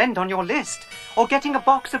each friend on your list, or getting a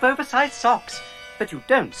box of oversized socks, but you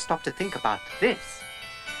don't stop to think about this.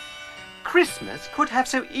 Christmas could have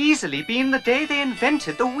so easily been the day they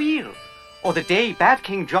invented the wheel, or the day bad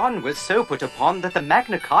King John was so put upon that the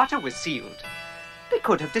Magna Carta was sealed. They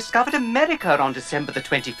could have discovered America on December the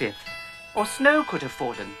 25th, or snow could have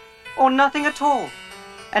fallen, or nothing at all,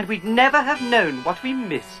 and we'd never have known what we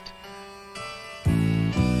missed.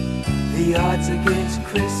 The odds against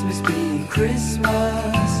Christmas being Christmas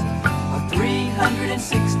are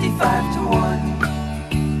 365 to 1.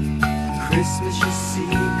 Christmas, you see,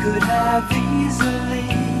 could have easily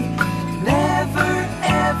never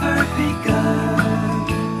ever begun.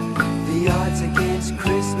 The odds against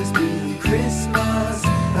Christmas being Christmas,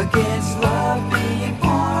 against love being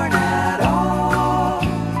born at all,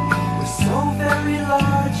 were so very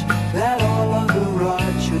large that all of the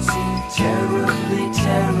odds should seem terribly,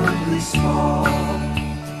 terribly small.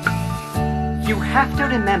 You have to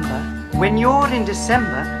remember, when you're in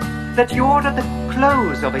December, that you're at the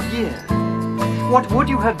close of a year. What would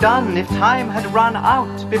you have done if time had run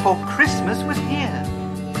out before Christmas was here?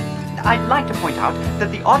 I'd like to point out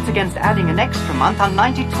that the odds against adding an extra month are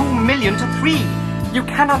 92 million to 3. You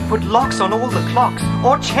cannot put locks on all the clocks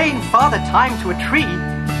or chain Father Time to a tree.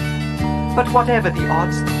 But whatever the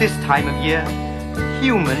odds this time of year,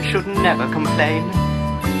 humans should never complain.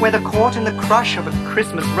 Whether caught in the crush of a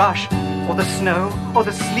Christmas rush, or the snow, or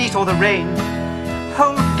the sleet, or the rain,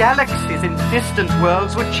 whole galaxies in distant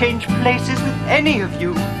worlds would change places with any of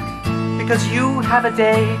you, because you have a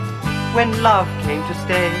day when love came to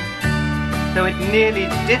stay, though it nearly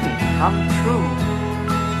didn't come true.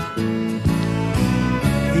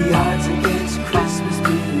 The odds against Christmas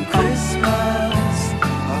being Christmas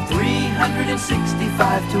are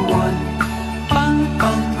 365 to 1.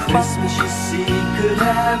 Christmas, you see, could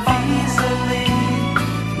have easily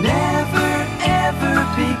never ever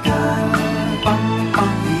begun.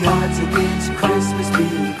 The odds against Christmas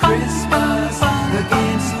being Christmas,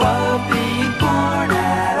 against love being born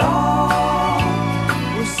at all,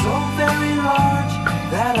 were so very large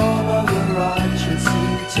that all of the odds should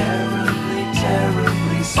seem terribly,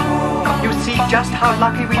 terribly small. You see just how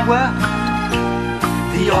lucky we were.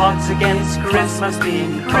 The odds against Christmas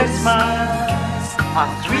being Christmas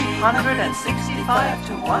are 365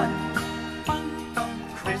 to 1.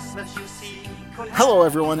 Christmas, you see. Hello,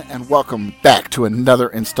 everyone, and welcome back to another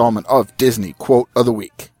installment of Disney Quote of the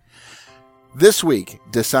Week. This week,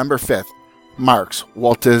 December 5th, marks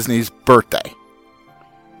Walt Disney's birthday.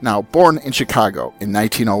 Now, born in Chicago in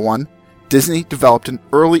 1901, Disney developed an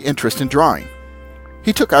early interest in drawing.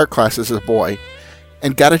 He took art classes as a boy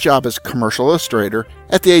and got a job as a commercial illustrator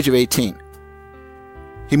at the age of 18.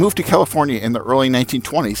 He moved to California in the early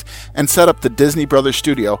 1920s and set up the Disney Brothers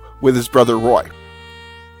studio with his brother Roy.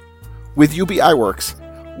 With UBI Works,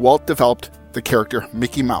 Walt developed the character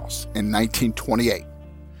Mickey Mouse in 1928,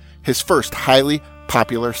 his first highly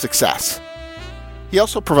popular success. He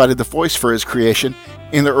also provided the voice for his creation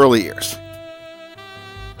in the early years.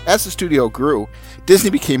 As the studio grew, Disney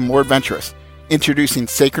became more adventurous, introducing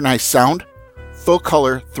synchronized sound,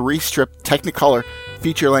 full-color 3-strip Technicolor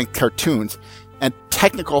feature-length cartoons, and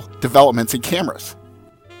technical developments in cameras.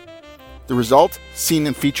 The result, seen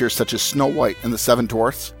in features such as Snow White and the Seven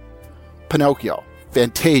Dwarfs, Pinocchio,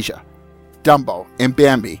 Fantasia, Dumbo, and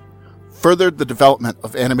Bambi, furthered the development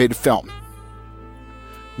of animated film.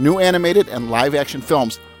 New animated and live-action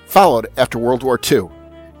films followed after World War II,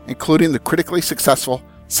 including the critically successful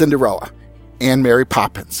Cinderella and Mary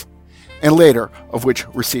Poppins, and later of which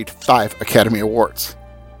received 5 Academy Awards.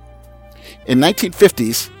 In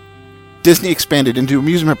 1950s, Disney expanded into the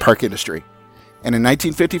amusement park industry, and in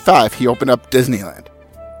 1955 he opened up Disneyland.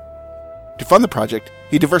 To fund the project,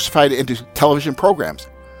 he diversified into television programs,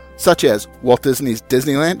 such as Walt Disney's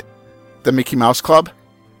Disneyland, the Mickey Mouse Club.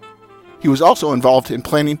 He was also involved in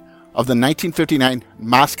planning of the 1959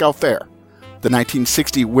 Moscow Fair, the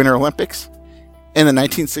 1960 Winter Olympics, and the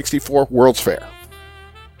 1964 World's Fair.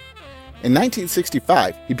 In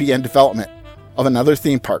 1965, he began development of another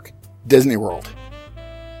theme park, Disney World,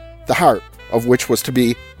 the heart of which was to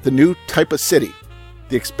be the new type of city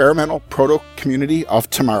the experimental proto-community of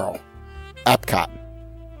tomorrow, Epcot.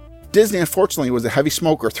 Disney, unfortunately, was a heavy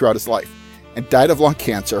smoker throughout his life and died of lung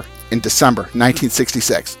cancer in December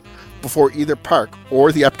 1966, before either park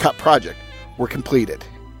or the Epcot project were completed.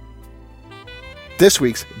 This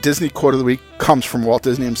week's Disney Quote of the Week comes from Walt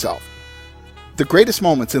Disney himself. The greatest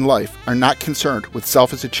moments in life are not concerned with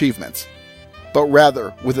selfish achievements, but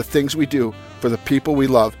rather with the things we do for the people we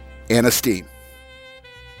love and esteem.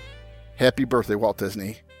 Happy birthday, Walt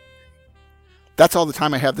Disney. That's all the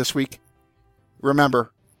time I have this week.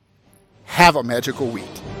 Remember, have a magical week.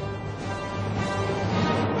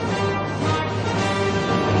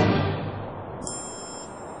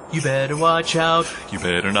 You better watch out. You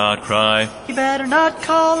better not cry. You better not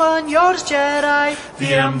call on yours, Jedi.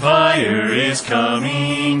 The Empire is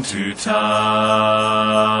coming to town.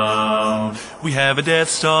 We have a Death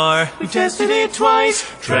Star. We tested it twice.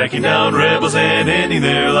 Tracking down rebels and ending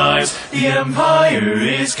their lives. The Empire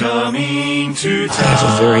is coming to town. I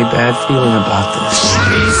have a very bad feeling about this.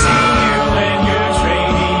 We see you when you're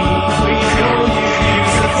training. We know you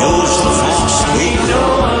use the Force. We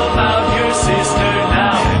know about your sister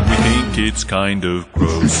now. It's kind of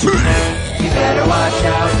gross. You better watch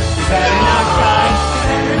out. You better not cry.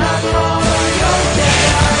 You better not call on your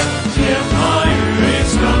Jedi. The Empire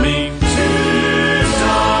is coming to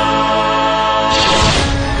town.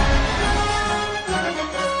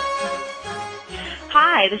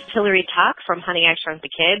 Hi, this is Hillary Tuck from Honey, I Shrunk the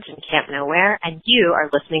Kids and Camp Nowhere, and you are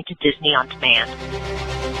listening to Disney on Demand.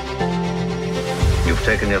 You've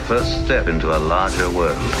taken your first step into a larger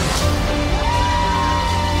world.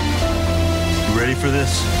 Ready for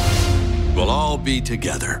this? We'll all be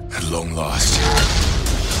together at long last.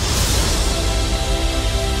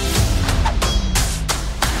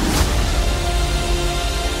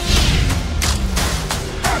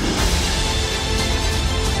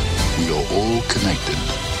 We are all connected.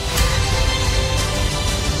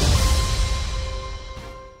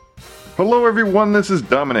 Hello everyone, this is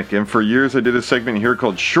Dominic, and for years I did a segment here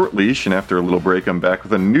called Short Leash, and after a little break I'm back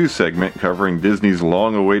with a new segment covering Disney's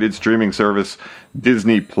long-awaited streaming service,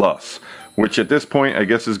 Disney Plus, which at this point I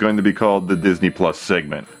guess is going to be called the Disney Plus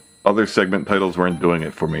segment. Other segment titles weren't doing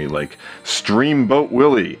it for me, like Streamboat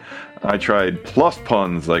Willie. I tried plus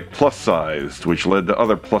puns like plus-sized, which led to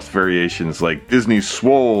other plus variations like Disney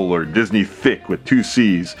Swole or Disney Thick with 2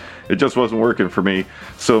 C's. It just wasn't working for me,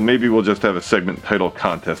 so maybe we'll just have a segment title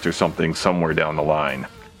contest or something somewhere down the line.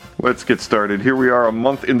 Let's get started. Here we are a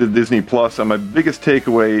month into Disney Plus, and my biggest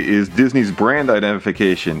takeaway is Disney's brand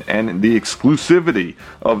identification and the exclusivity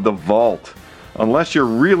of the vault. Unless you're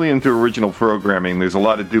really into original programming, there's a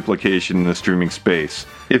lot of duplication in the streaming space.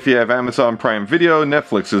 If you have Amazon Prime Video,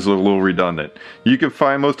 Netflix is a little redundant. You can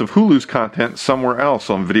find most of Hulu's content somewhere else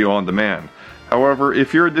on video on demand. However,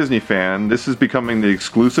 if you're a Disney fan, this is becoming the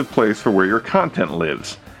exclusive place for where your content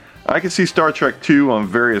lives. I can see Star Trek II on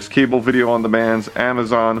various cable video on demands,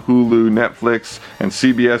 Amazon, Hulu, Netflix, and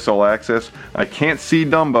CBS All Access. I can't see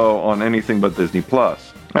Dumbo on anything but Disney Plus.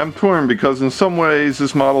 I'm torn because in some ways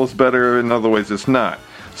this model is better, in other ways it's not.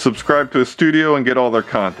 Subscribe to a studio and get all their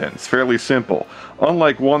content. It's fairly simple.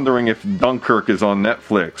 Unlike wondering if Dunkirk is on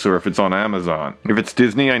Netflix or if it's on Amazon. If it's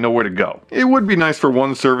Disney, I know where to go. It would be nice for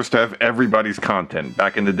one service to have everybody's content.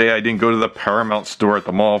 Back in the day, I didn't go to the Paramount store at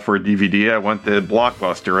the mall for a DVD. I went to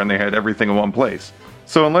Blockbuster and they had everything in one place.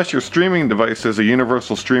 So unless your streaming device has a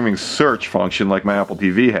universal streaming search function like my Apple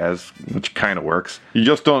TV has, which kind of works, you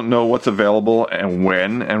just don't know what's available and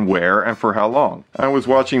when and where and for how long. I was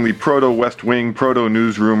watching the Proto West Wing, Proto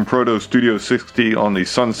Newsroom, Proto Studio 60 on the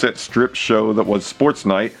Sunset Strip show that was Sports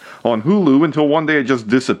Night on Hulu until one day it just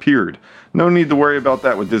disappeared. No need to worry about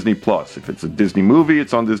that with Disney Plus. If it's a Disney movie,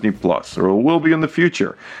 it's on Disney Plus, or it will be in the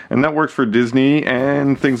future. And that works for Disney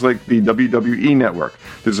and things like the WWE Network.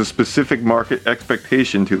 There's a specific market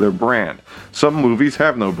expectation to their brand. Some movies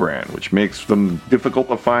have no brand, which makes them difficult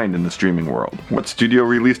to find in the streaming world. What studio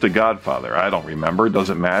released The Godfather? I don't remember. It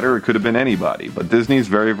doesn't matter. It could have been anybody. But Disney's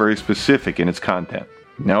very, very specific in its content.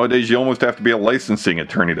 Nowadays, you almost have to be a licensing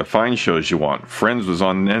attorney to find shows you want. Friends was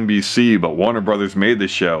on NBC, but Warner Brothers made the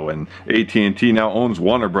show, and AT&T now owns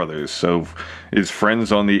Warner Brothers. So is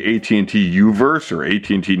Friends on the AT&T U-verse, or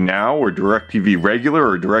AT&T Now, or DirecTV Regular,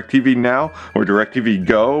 or DirecTV Now, or DirecTV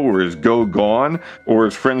Go, or is Go gone? Or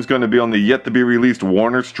is Friends going to be on the yet-to-be-released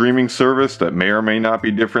Warner streaming service that may or may not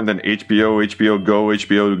be different than HBO, HBO Go,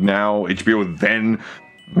 HBO Now, HBO Then?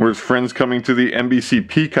 Or is Friends coming to the NBC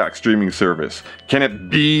Peacock streaming service? Can it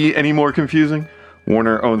be any more confusing?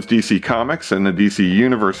 Warner owns DC Comics and the DC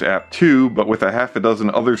Universe app too, but with a half a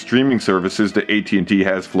dozen other streaming services that AT&T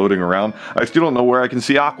has floating around, I still don't know where I can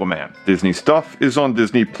see Aquaman. Disney stuff is on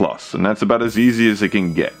Disney Plus, and that's about as easy as it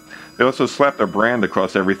can get. They also slapped their brand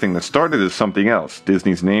across everything that started as something else.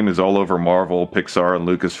 Disney's name is all over Marvel, Pixar, and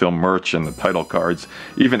Lucasfilm merch and the title cards.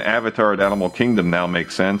 Even Avatar at Animal Kingdom now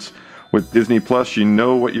makes sense. With Disney Plus, you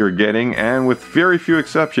know what you're getting, and with very few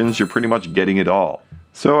exceptions, you're pretty much getting it all.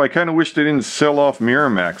 So I kind of wish they didn't sell off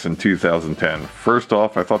Miramax in 2010. First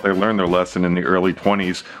off, I thought they learned their lesson in the early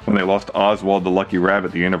 20s when they lost Oswald the Lucky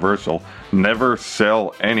Rabbit to Universal. Never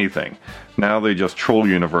sell anything. Now they just troll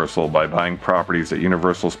Universal by buying properties that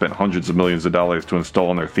Universal spent hundreds of millions of dollars to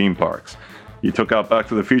install in their theme parks. You took out Back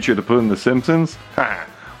to the Future to put in The Simpsons? Ha!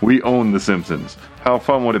 We own The Simpsons. How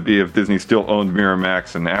fun would it be if Disney still owned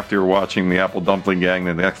Miramax and after you're watching the Apple Dumpling Gang,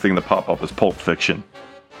 the next thing to pop up is Pulp Fiction?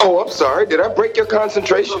 Oh, I'm sorry. Did I break your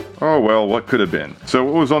concentration? Oh, well, what could have been? So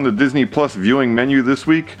what was on the Disney Plus viewing menu this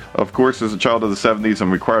week? Of course, as a child of the 70s, I'm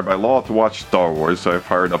required by law to watch Star Wars, so I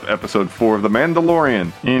fired up Episode 4 of The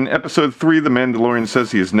Mandalorian. In Episode 3, The Mandalorian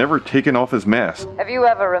says he has never taken off his mask. Have you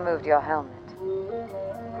ever removed your helmet?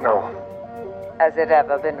 No, Has it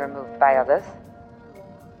ever been removed by others?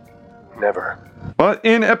 never. But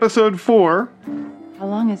in Episode 4... How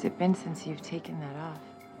long has it been since you've taken that off?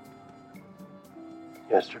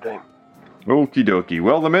 Yesterday. Okie dokie.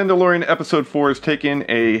 Well, The Mandalorian Episode 4 has taken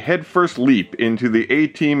a headfirst leap into the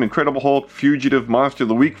A-Team Incredible Hulk Fugitive Monster of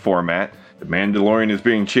the Week format. The Mandalorian is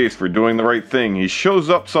being chased for doing the right thing. He shows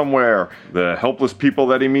up somewhere. The helpless people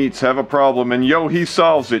that he meets have a problem, and he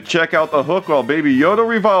solves it. Check out the hook while Baby Yoda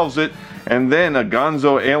revolves it. And then a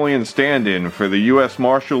gonzo alien stand-in for the U.S.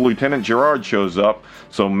 Marshal Lieutenant Gerard shows up.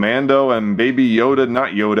 So Mando and Baby Yoda,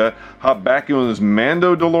 not Yoda, hop back in his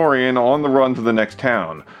Mando DeLorean on the run to the next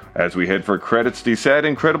town. As we head for credits, the sad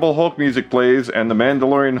Incredible Hulk music plays, and the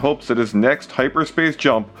Mandalorian hopes that his next hyperspace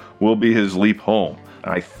jump will be his leap home.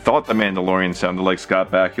 I thought the Mandalorian sounded like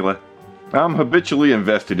Scott Bakula. I'm habitually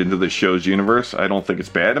invested into the show's universe. I don't think it's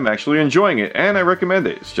bad. I'm actually enjoying it, and I recommend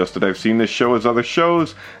it. It's just that I've seen this show as other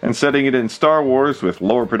shows, and setting it in Star Wars with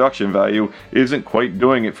lower production value isn't quite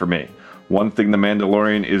doing it for me. One thing The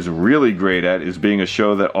Mandalorian is really great at is being a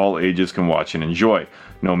show that all ages can watch and enjoy.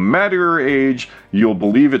 No matter your age, you'll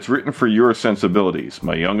believe it's written for your sensibilities.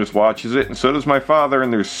 My youngest watches it, and so does my father,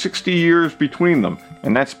 and there's 60 years between them.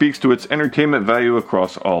 And that speaks to its entertainment value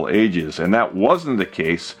across all ages. And that wasn't the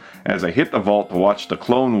case as I hit the vault to watch The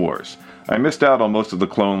Clone Wars. I missed out on most of The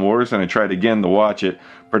Clone Wars, and I tried again to watch it.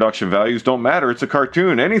 Production values don't matter, it's a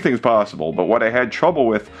cartoon, anything's possible. But what I had trouble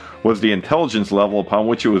with was the intelligence level upon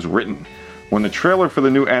which it was written. When the trailer for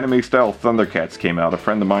the new anime-style Thundercats came out, a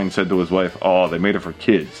friend of mine said to his wife, "Oh, they made it for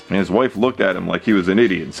kids." And his wife looked at him like he was an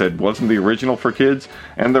idiot and said, "Wasn't the original for kids?"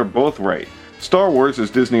 And they're both right. Star Wars,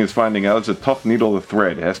 as Disney is finding out, is a tough needle to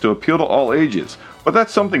thread. It has to appeal to all ages. But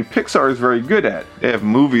that's something Pixar is very good at. They have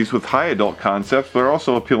movies with high adult concepts, but are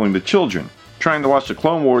also appealing to children. Trying to watch the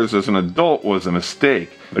Clone Wars as an adult was a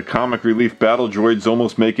mistake. The comic relief battle droids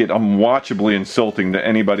almost make it unwatchably insulting to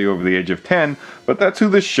anybody over the age of 10, but that's who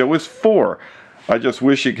this show is for. I just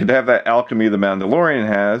wish it could have that alchemy the Mandalorian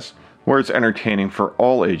has, where it's entertaining for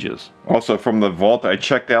all ages. Also from the vault, I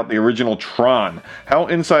checked out the original Tron. How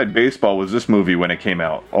inside baseball was this movie when it came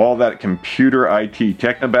out? All that computer IT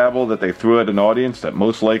technobabble that they threw at an audience that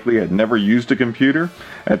most likely had never used a computer?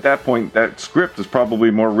 At that point, that script is probably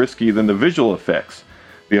more risky than the visual effects.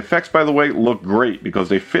 The effects, by the way, look great because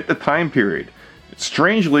they fit the time period.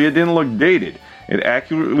 Strangely, it didn't look dated. It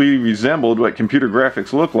accurately resembled what computer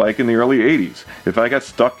graphics looked like in the early 80s. If I got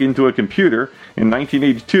stuck into a computer in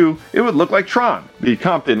 1982, it would look like Tron. The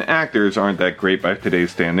Compton actors aren't that great by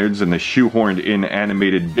today's standards, and the shoehorned-in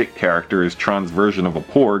animated Vic character is Tron's version of a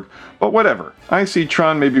Porg, but whatever. I see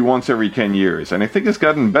Tron maybe once every 10 years, and I think it's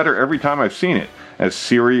gotten better every time I've seen it. As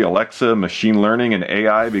Siri, Alexa, machine learning, and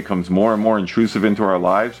AI becomes more and more intrusive into our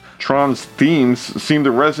lives, Tron's themes seem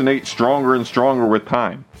to resonate stronger and stronger with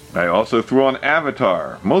time. I also threw on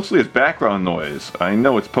Avatar, mostly as background noise. I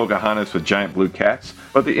know it's Pocahontas with giant blue cats,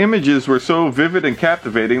 but the images were so vivid and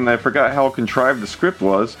captivating that I forgot how contrived the script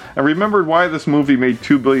was, and remembered why this movie made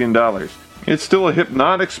 $2 billion. It's still a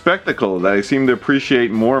hypnotic spectacle that I seem to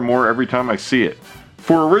appreciate more and more every time I see it.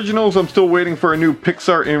 For originals, I'm still waiting for a new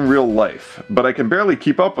Pixar in real life, but I can barely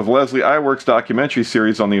keep up with Leslie Iwerks' documentary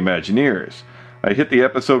series on the Imagineers. I hit the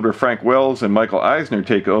episode where Frank Wells and Michael Eisner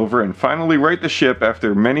take over and finally right the ship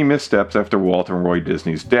after many missteps after Walt and Roy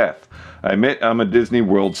Disney's death. I admit I'm a Disney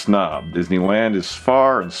World snob. Disneyland is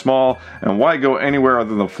far and small, and why go anywhere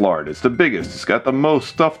other than Florida? It's the biggest, it's got the most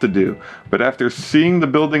stuff to do. But after seeing the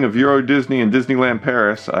building of Euro Disney and Disneyland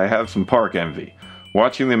Paris, I have some park envy.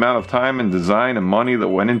 Watching the amount of time and design and money that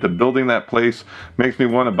went into building that place makes me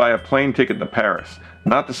want to buy a plane ticket to Paris.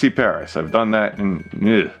 Not to see Paris. I've done that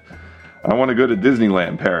and I want to go to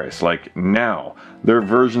Disneyland Paris, like now. Their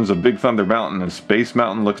versions of Big Thunder Mountain and Space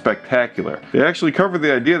Mountain look spectacular. They actually covered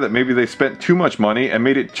the idea that maybe they spent too much money and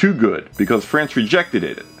made it too good because France rejected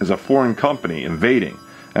it as a foreign company invading.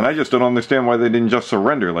 And I just don't understand why they didn't just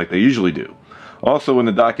surrender like they usually do. Also in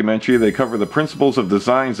the documentary, they cover the principles of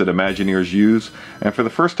designs that Imagineers use, and for the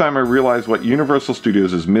first time I realized what Universal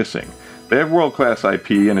Studios is missing. They have world-class IP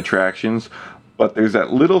and attractions, but there's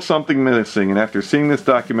that little something missing, and after seeing this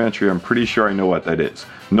documentary, I'm pretty sure I know what that is.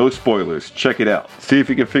 No spoilers, check it out. See if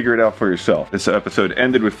you can figure it out for yourself. This episode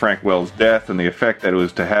ended with Frank Wells' death and the effect that it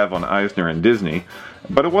was to have on Eisner and Disney,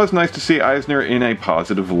 but it was nice to see Eisner in a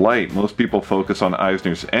positive light. Most people focus on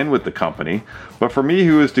Eisner's end with the company, but for me, he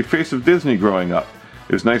was the face of Disney growing up.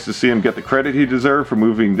 It was nice to see him get the credit he deserved for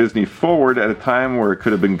moving Disney forward at a time where it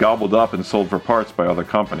could have been gobbled up and sold for parts by other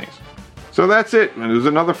companies. So that's it, and it was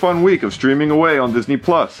another fun week of streaming away on Disney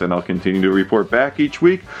Plus, and I'll continue to report back each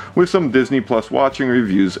week with some Disney Plus watching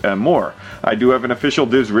reviews and more. I do have an official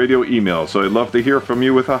Diz Radio email, so I'd love to hear from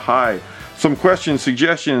you with a hi, some questions,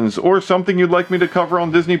 suggestions, or something you'd like me to cover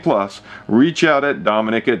on Disney Plus. Reach out at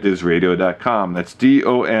Dominic@DizRadio.com. That's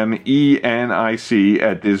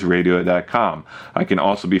DOMENIC@DizRadio.com. I can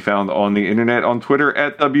also be found on the internet on Twitter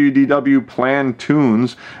at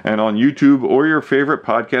WDWPlanTunes and on YouTube or your favorite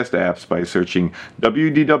podcast apps by searching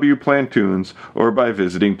WDWPlanTunes or by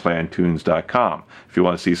visiting plantunes.com. If you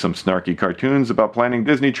want to see some snarky cartoons about planning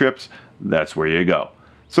Disney trips, that's where you go.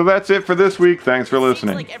 So that's it for this week. Thanks for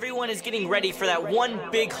listening. Seems like everyone is getting ready for that one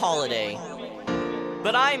big holiday.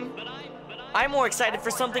 But I'm more excited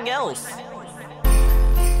for something else.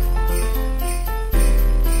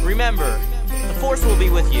 Remember, the Force will be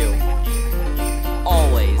with you.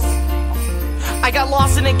 Always. I got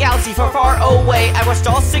lost in a galaxy far, far away. I watched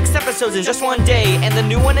all 6 episodes in just one day, and the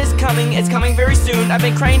new one is coming. It's coming very soon. I've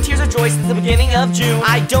been crying tears of joy since the beginning of June.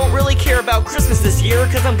 I don't really care about Christmas this year,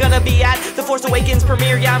 cause I'm gonna be at The Force Awakens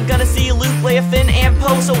premiere. Yeah, I'm gonna see Luke, Leia, Finn, and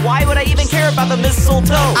Poe. So why would I even care about the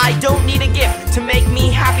mistletoe? I don't need a gift to make me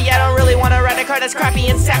happy. I don't really wanna write a card that's crappy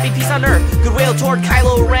and sappy. Peace on Earth, goodwill toward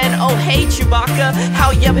Kylo Ren. Oh hey Chewbacca, how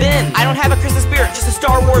ya been? I don't have a Christmas spirit, just a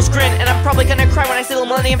Star Wars grin. And I'm probably gonna cry when I see the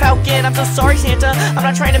Millennium Falcon. I'm so sorry Santa, I'm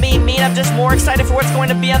not trying to be mean, I'm just more excited for what's going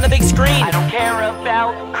to be on the big screen. I don't care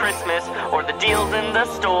about Christmas or the deals in the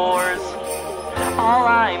stores. All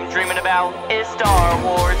I'm dreaming about is Star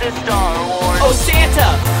Wars, Oh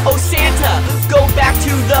Santa, go back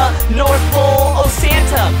to the North Pole. Oh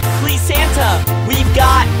Santa, please Santa, we've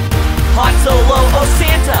got Han Solo. Oh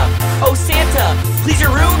Santa, please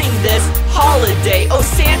you're ruining this holiday. Oh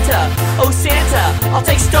Santa, I'll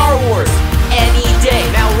take Star Wars any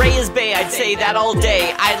day. Now Rey is bae, I'd say that all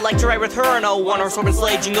day. I'd like to ride with her on a one-horse open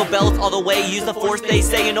sleigh. Jingle bells all the way, use the Force they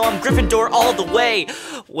say. You know I'm Gryffindor all the way.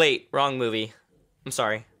 Wait, wrong movie. I'm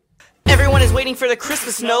sorry. Everyone is waiting for the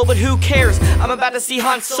Christmas snow, but who cares? I'm about to see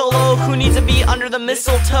Han Solo. Who needs to be under the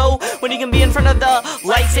mistletoe when he can be in front of the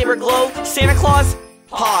lightsaber glow? Santa Claus?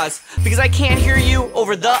 Pause, because I can't hear you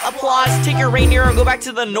over the applause. Take your reindeer and go back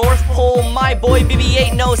to the North Pole. My boy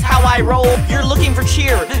BB-8 knows how I roll. You're looking for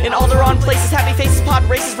cheer in all the wrong places. Happy faces, pod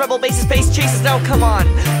races, rebel bases, space chases. Now come on,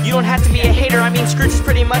 you don't have to be a hater. I mean Scrooge is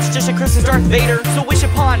pretty much just a Christmas Darth Vader. So wish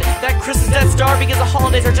upon that Christmas Death Star, because the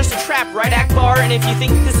holidays are just a trap, right Akbar? And if you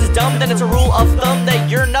think this is dumb, then it's a rule of thumb that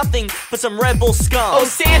you're nothing but some rebel scum. Oh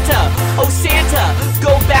Santa,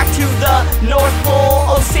 go back to the North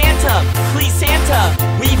Pole. Oh Santa, please Santa,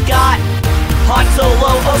 we've got Han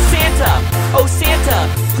Solo. Oh Santa,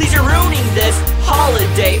 please you're ruining this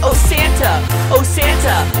holiday. Oh Santa,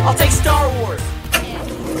 I'll take Star Wars.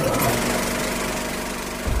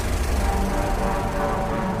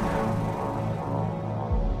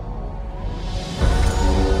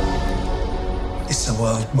 Is the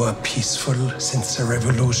world more peaceful since the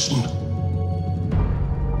revolution?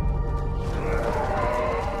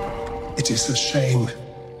 It is a shame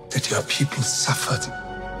that your people suffered.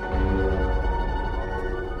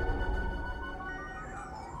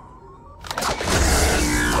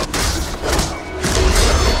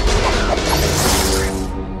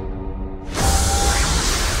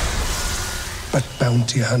 But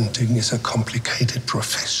bounty hunting is a complicated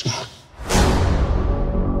profession.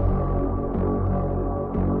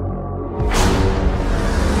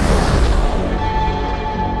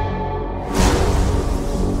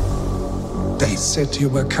 They said you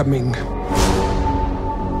were coming.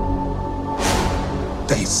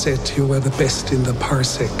 They said you were the best in the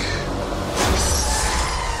parsec.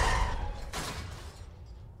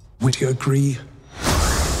 Would you agree?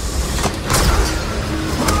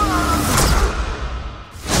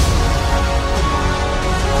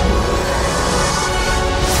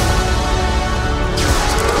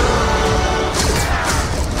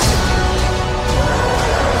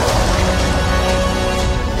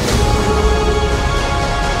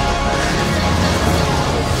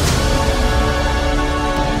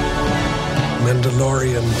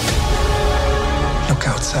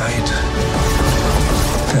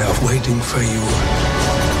 waiting for you.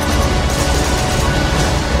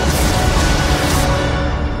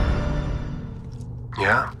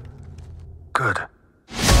 Yeah? Good.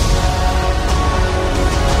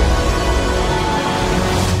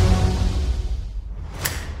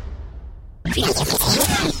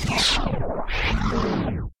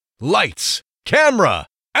 Lights, camera,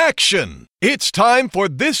 action! It's time for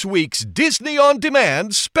this week's Disney On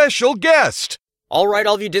Demand special guest. All right,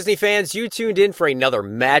 all of you Disney fans, you tuned in for another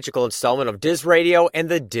magical installment of Diz Radio and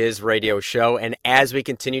the Diz Radio Show. And as we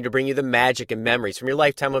continue to bring you the magic and memories from your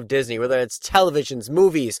lifetime of Disney, whether it's televisions,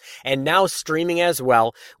 movies, and now streaming as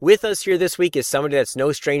well, with us here this week is somebody that's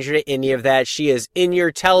no stranger to any of that. She is in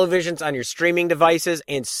your televisions, on your streaming devices,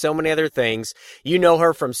 and so many other things. You know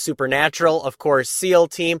her from Supernatural, of course, SEAL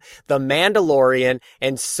Team, The Mandalorian,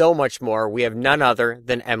 and so much more. We have none other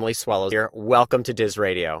than Emily Swallows here. Welcome to Diz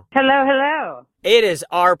Radio. Hello, hello. It is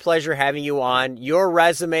our pleasure having you on. Your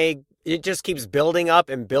resume, it just keeps building up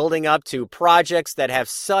and building up to projects that have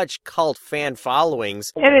such cult fan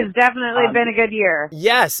followings. It has definitely been a good year.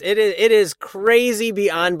 Yes, it is crazy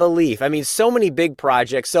beyond belief. I mean, so many big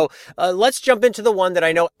projects. So let's jump into the one that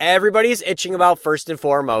I know everybody's itching about first and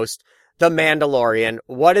foremost, The Mandalorian.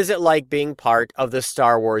 What is it like being part of the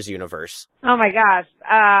Star Wars universe? Oh my gosh.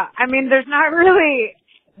 I mean, there's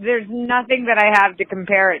nothing that I have to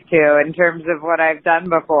compare it to in terms of what I've done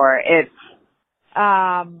before. It's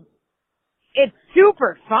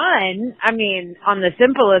super fun. I mean, on the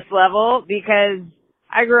simplest level, because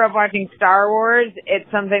I grew up watching Star Wars. It's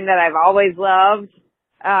something that I've always loved.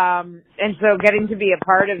 And so getting to be a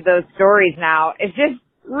part of those stories now is just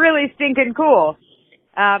really stinking cool.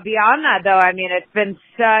 Beyond that though, I mean, it's been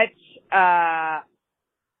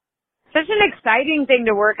such an exciting thing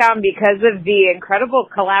to work on because of the incredible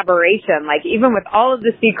collaboration. Like, even with all of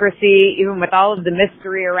the secrecy, even with all of the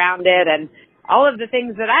mystery around it, and all of the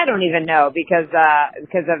things that I don't even know because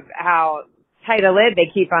of how tight a lid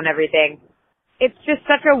they keep on everything. It's just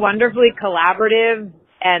such a wonderfully collaborative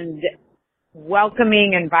and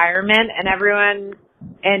welcoming environment, and everyone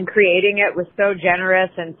in creating it was so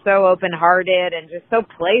generous and so open-hearted and just so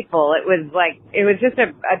playful. It was just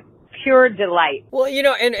a pure delight. Well, you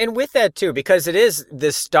know, and with that too, because it is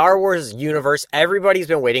the Star Wars universe, everybody's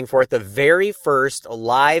been waiting for it, the very first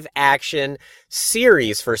live action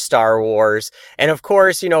series for Star Wars. And of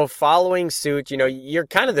course, you know, following suit, you know, you're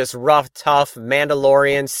kind of this rough, tough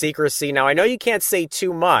Mandalorian secrecy. Now, I know you can't say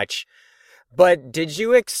too much, but did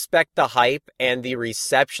you expect the hype and the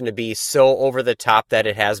reception to be so over the top that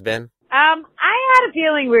it has been? I had a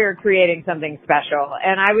feeling we were creating something special,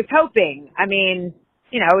 and I was hoping. I mean,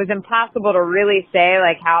 you know, it was impossible to really say,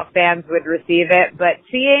 like, how fans would receive it, but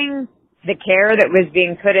seeing the care that was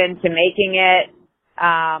being put into making it,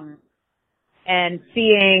 and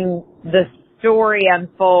seeing the story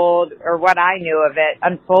unfold, or what I knew of it,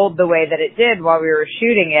 unfold the way that it did while we were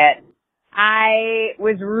shooting it, I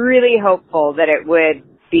was really hopeful that it would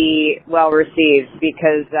be well received,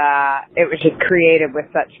 because it was just created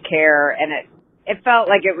with such care, and it felt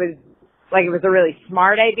like it was a really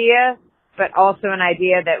smart idea, but also an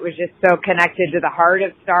idea that was just so connected to the heart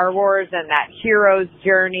of Star Wars and that hero's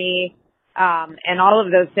journey, and all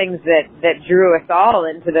of those things that drew us all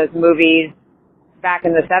into those movies back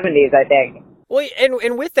in the 70s, I think. Well,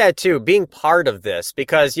 and with that too, being part of this,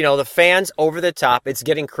 because, you know, the fans over the top, it's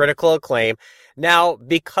getting critical acclaim. Now,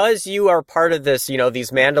 because you are part of this, you know,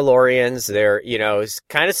 these Mandalorians, they're, you know, it's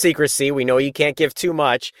kind of secrecy. We know you can't give too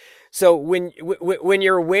much. So when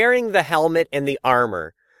you're wearing the helmet and the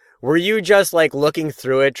armor, were you just like looking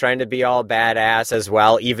through it, trying to be all badass as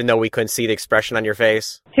well, even though we couldn't see the expression on your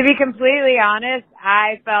face? To be completely honest,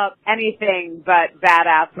 I felt anything but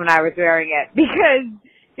badass when I was wearing it, because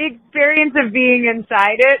the experience of being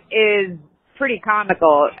inside it is pretty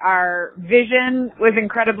comical. Our vision was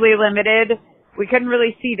incredibly limited. We couldn't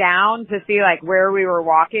really see down to see like where we were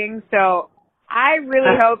walking. So I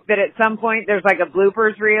really hope that at some point there's like a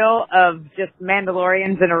bloopers reel of just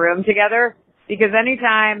Mandalorians in a room together, because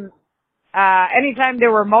anytime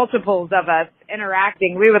there were multiples of us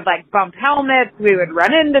interacting, we would like bump helmets, we would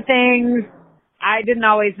run into things. I didn't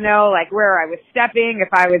always know like where I was stepping, if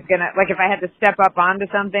I was gonna, like if I had to step up onto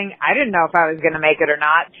something, I didn't know if I was gonna make it or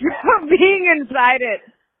not. Being inside it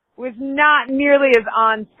was not nearly as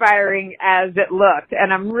awe-inspiring as it looked,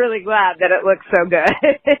 and I'm really glad that it looks so good.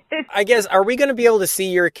 I guess, are we going to be able to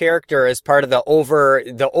see your character as part of the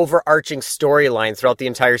overarching storyline throughout the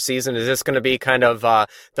entire season? Is this going to be kind of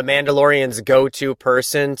the Mandalorian's go-to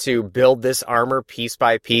person to build this armor piece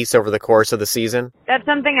by piece over the course of the season? That's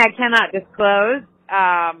something I cannot disclose.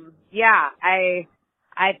 Yeah, I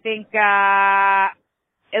think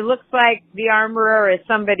it looks like the Armorer is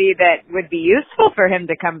somebody that would be useful for him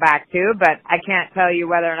to come back to, but I can't tell you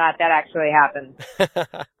whether or not that actually happens.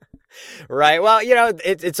 Right. Well, you know,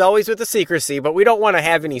 it's always with the secrecy, but we don't want to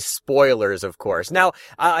have any spoilers, of course. Now,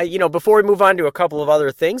 you know, before we move on to a couple of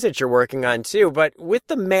other things that you're working on too, but with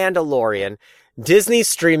The Mandalorian, Disney's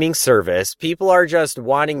streaming service, people are just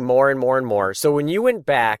wanting more and more and more. So when you went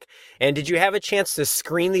back, and did you have a chance to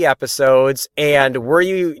screen the episodes, and were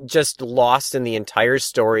you just lost in the entire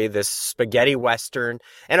story, this spaghetti western,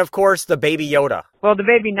 and of course the Baby Yoda? Well, the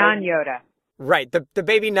Baby Non-Yoda. Right, the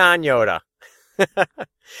Baby Non-Yoda.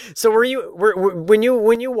 So when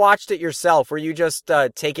you watched it yourself, were you just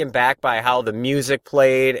taken back by how the music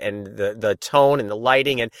played and the tone and the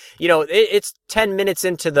lighting? And you know, it's 10 minutes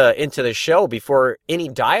into the show before any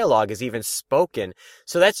dialogue is even spoken.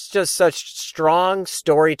 So that's just such strong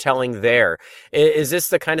storytelling there. Is this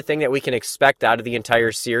the kind of thing that we can expect out of the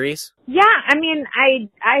entire series? Yeah, I mean, I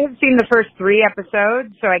have seen the first 3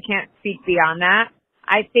 episodes, so I can't speak beyond that.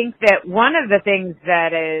 I think that one of the things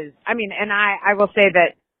that is, I mean, and I will say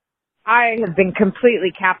that I have been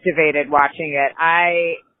completely captivated watching it.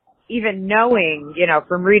 Even knowing, you know,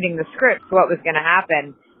 from reading the scripts what was going to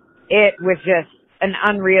happen, it was just an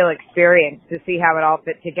unreal experience to see how it all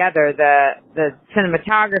fit together. The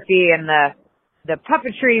cinematography and the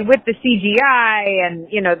puppetry with the CGI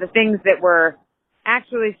and, you know, the things that were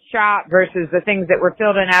actually shot versus the things that were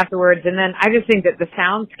filled in afterwards. And then I just think that the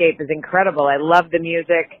soundscape is incredible. I love the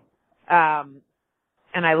music, and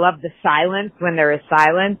I love the silence when there is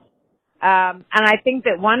silence. And I think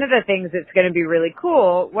that one of the things that's going to be really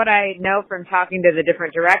cool, what I know from talking to the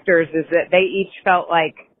different directors, is that they each felt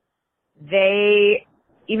like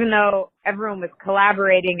even though everyone was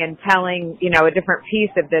collaborating and telling, you know, a different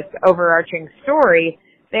piece of this overarching story,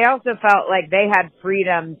 they also felt like they had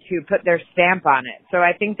freedom to put their stamp on it. So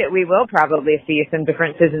I think that we will probably see some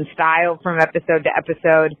differences in style from episode to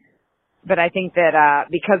episode. But I think that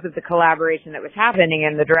because of the collaboration that was happening,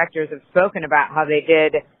 and the directors have spoken about how they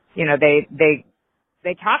did, you know, they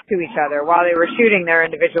talked to each other while they were shooting their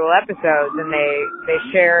individual episodes, and they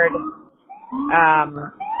shared, oh,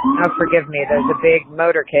 forgive me, there's a big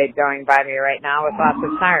motorcade going by me right now with lots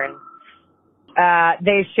of sirens.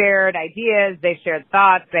 They shared ideas, they shared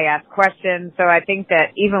thoughts, they asked questions. So I think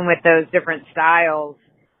that even with those different styles,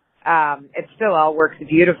 it still all works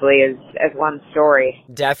beautifully as one story.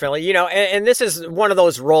 Definitely. You know, and this is one of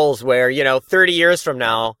those roles where, you know, 30 years from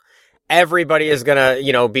now, everybody is going to,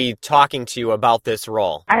 you know, be talking to you about this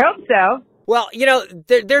role. I hope so. Well, you know,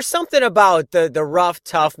 there's something about the rough,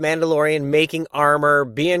 tough Mandalorian making armor,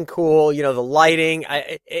 being cool, you know, the lighting.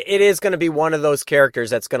 It is going to be one of those characters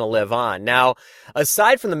that's going to live on. Now,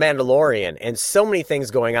 aside from the Mandalorian and so many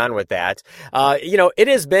things going on with that, you know, it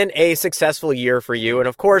has been a successful year for you. And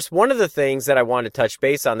of course, one of the things that I want to touch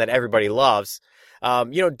base on that everybody loves,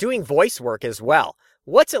 you know, doing voice work as well.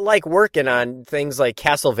 What's it like working on things like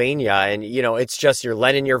Castlevania and, you know, it's just you're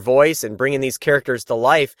lending your voice and bringing these characters to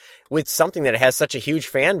life with something that has such a huge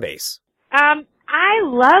fan base? I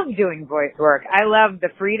love doing voice work. I love the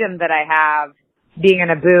freedom that I have being in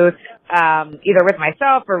a booth, either with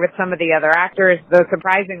myself or with some of the other actors, though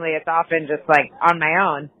surprisingly it's often just like on my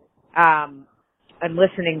own, and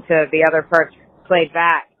listening to the other parts played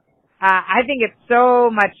back. I think it's so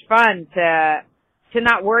much fun to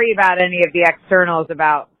not worry about any of the externals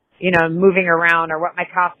about, you know, moving around or what my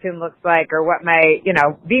costume looks like or what my, you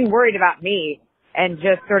know, being worried about me and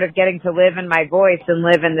just sort of getting to live in my voice and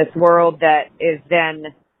live in this world that is then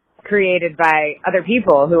created by other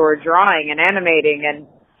people who are drawing and animating. And,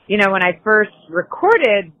 you know, when I first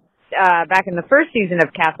recorded, back in the first season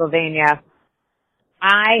of Castlevania,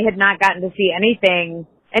 I had not gotten to see any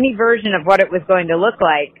version of what it was going to look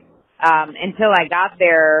like, until I got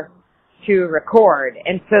there to record.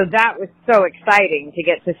 And so that was so exciting to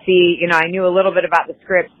get to see, you know, I knew a little bit about the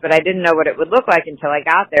scripts, but I didn't know what it would look like until I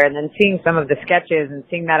got there. And then seeing some of the sketches and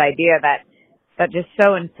seeing that idea that just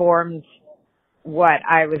so informed what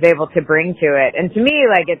I was able to bring to it. And to me,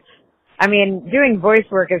 like doing voice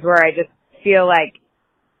work is where I just feel like,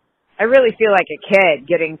 I really feel like a kid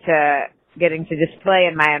getting to display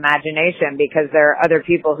in my imagination because there are other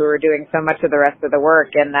people who are doing so much of the rest of the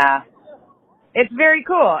work. And, it's very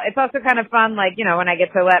cool. It's also kind of fun, like, you know, when I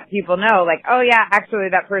get to let people know, like, oh yeah, actually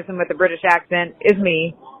that person with the British accent is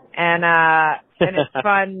me. And it's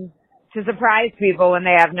fun to surprise people when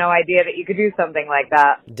they have no idea that you could do something like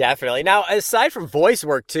that. Definitely. Now, aside from voice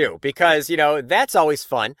work too, because, you know, that's always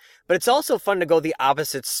fun, but it's also fun to go the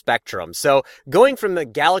opposite spectrum. So going from the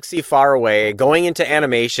galaxy far away, going into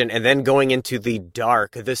animation, and then going into the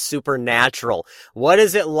dark, the supernatural. What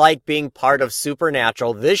is it like being part of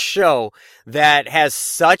Supernatural, this show that has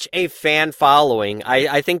such a fan following?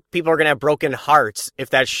 I think people are going to have broken hearts if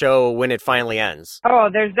that show, when it finally ends. Oh,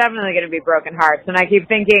 there's definitely going to be broken hearts. And I keep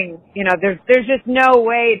thinking, there's just no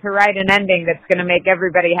way to write an ending that's going to make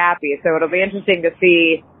everybody happy. So it'll be interesting to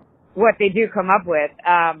see what they do come up with.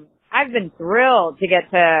 I've been thrilled to get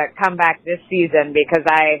to come back this season because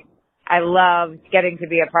I loved getting to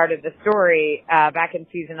be a part of the story back in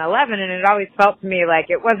season 11, and it always felt to me like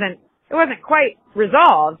it wasn't quite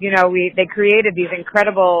resolved. They created these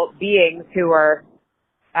incredible beings who are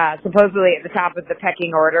supposedly at the top of the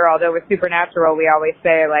pecking order, although with Supernatural we always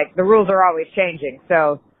say, like, the rules are always changing.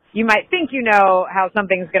 So you might think you know how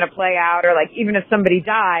something's going to play out, or like even if somebody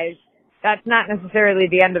dies, that's not necessarily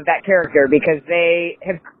the end of that character, because they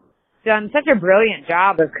have done such a brilliant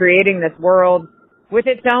job of creating this world with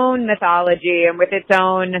its own mythology and with its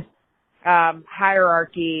own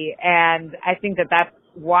hierarchy. And I think that that's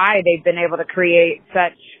why they've been able to create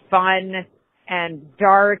such fun and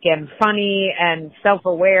dark and funny and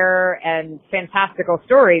self-aware and fantastical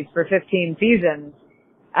stories for 15 seasons.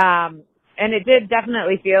 And it did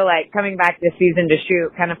definitely feel like coming back this season to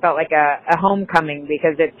shoot kind of felt like a homecoming,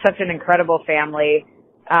 because it's such an incredible family.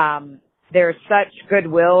 There's such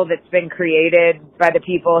goodwill that's been created by the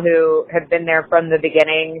people who have been there from the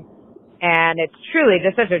beginning. And it's truly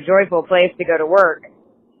just such a joyful place to go to work.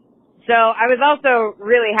 So I was also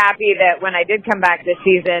really happy that when I did come back this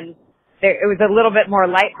season, it was a little bit more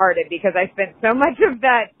lighthearted, because I spent so much of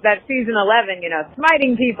that season 11,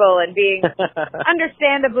 smiting people and being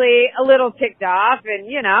understandably a little ticked off and,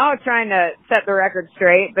 trying to set the record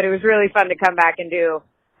straight. But it was really fun to come back and do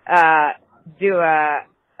a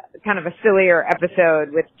kind of a sillier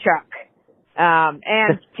episode with Chuck.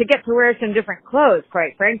 And to get to wear some different clothes,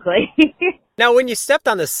 quite frankly. Now, when you stepped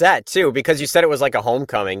on the set, too, because you said it was like a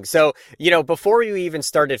homecoming, so, before you even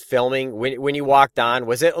started filming, when you walked on,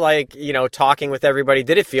 was it like, talking with everybody?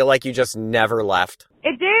 Did it feel like you just never left?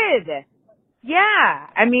 It did. Yeah.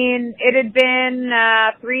 I mean, it had been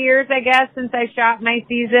 3 years, I guess, since I shot my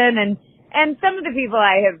season, and some of the people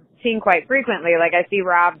I have seen quite frequently, like I see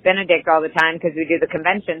Rob Benedict all the time because we do the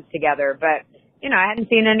conventions together, but I hadn't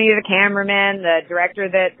seen any of the cameramen, the director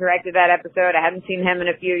that directed that episode. I hadn't seen him in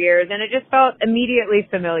a few years, and it just felt immediately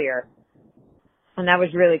familiar. And that was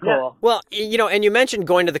really cool. Yeah. Well, and you mentioned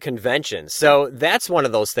going to the conventions. So that's one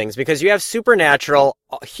of those things, because you have Supernatural,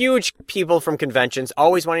 huge people from conventions,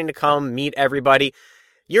 always wanting to come meet everybody.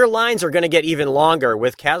 Your lines are going to get even longer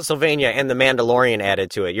with Castlevania and The Mandalorian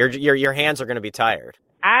added to it. Your hands are going to be tired.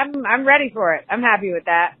 I'm ready for it. I'm happy with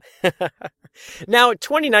that. Now,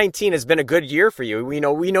 2019 has been a good year for you. We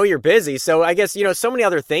know you're busy, so I guess, so many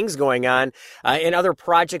other things going on and other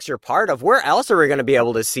projects you're part of. Where else are we going to be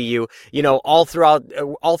able to see you, all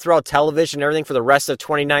throughout television and everything for the rest of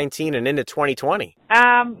 2019 and into 2020?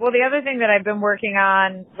 Well, the other thing that I've been working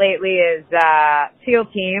on lately is SEAL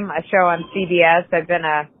Team, a show on CBS. I've been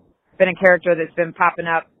a character that's been popping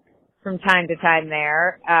up from time to time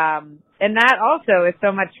there. And that also is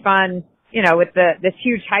so much fun, with this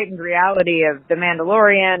huge heightened reality of The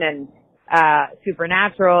Mandalorian and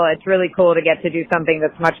Supernatural. It's really cool to get to do something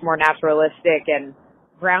that's much more naturalistic and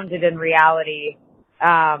grounded in reality.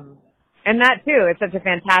 And that too, it's such a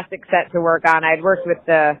fantastic set to work on. I'd worked with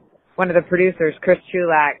one of the producers, Chris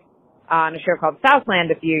Chulak, on a show called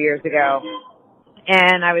Southland a few years ago.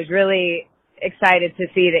 And I was really excited to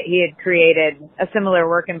see that he had created a similar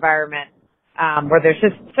work environment where there's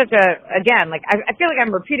just such again, like I feel like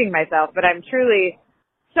I'm repeating myself, but I'm truly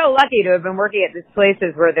so lucky to have been working at these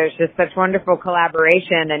places where there's just such wonderful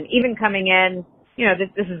collaboration. And even coming in,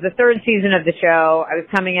 this is the third season of the show. I was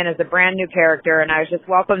coming in as a brand new character, and I was just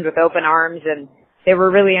welcomed with open arms, and they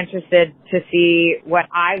were really interested to see what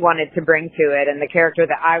I wanted to bring to it and the character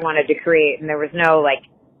that I wanted to create. And there was no like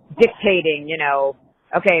dictating,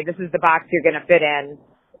 okay, this is the box you're going to fit in.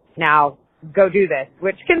 Now go do this,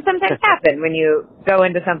 which can sometimes happen when you go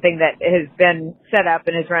into something that has been set up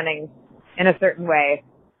and is running in a certain way.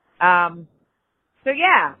 So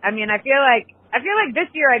yeah, I mean, I feel like this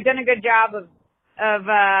year I've done a good job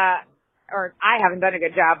or I haven't done a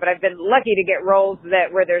good job, but I've been lucky to get roles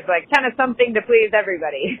where there's like kind of something to please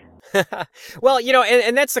everybody. Well,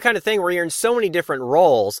 and that's the kind of thing where you're in so many different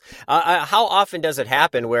roles. How often does it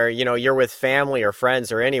happen where, you're with family or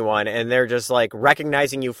friends or anyone and they're just like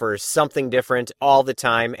recognizing you for something different all the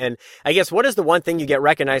time? And I guess, what is the one thing you get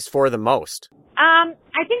recognized for the most?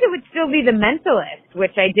 I think it would still be The Mentalist,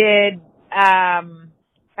 which I did,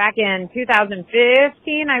 back in 2015,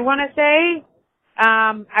 I want to say.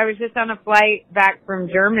 I was just on a flight back from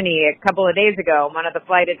Germany a couple of days ago. One of the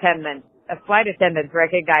flight attendants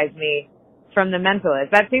recognized me from The Mentalist.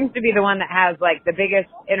 That seems to be the one that has like the biggest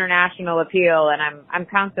international appeal, and I'm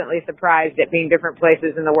constantly surprised at being different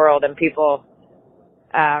places in the world and people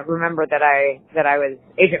remember that I was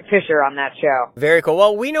Agent Fisher on that show. Very cool.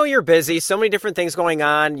 Well, we know you're busy, so many different things going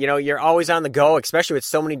on. You know, you're always on the go, especially with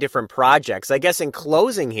so many different projects. I guess in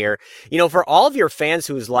closing here, you know, for all of your fans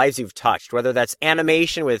whose lives you've touched, whether that's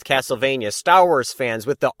animation with Castlevania, Star Wars fans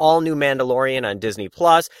with the all-new Mandalorian on Disney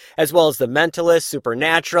Plus, as well as The Mentalist,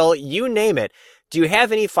 Supernatural, you name it. Do you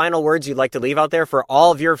have any final words you'd like to leave out there for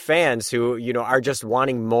all of your fans who, you know, are just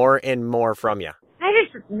wanting more and more from you? I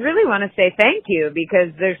just really want to say thank you,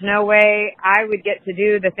 because there's no way I would get to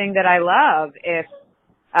do the thing that I love if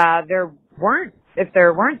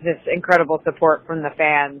there weren't this incredible support from the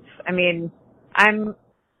fans. I mean, I'm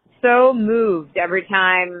so moved every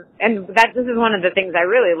time, and this is one of the things I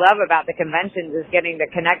really love about the conventions, is getting to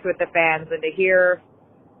connect with the fans and to hear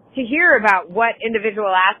about what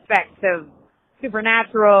individual aspects of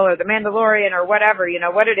Supernatural or The Mandalorian or whatever, you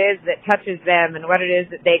know, what it is that touches them and what it is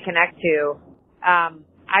that they connect to.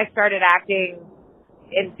 I started acting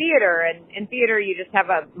in theater, and in theater you just have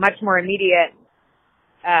a much more immediate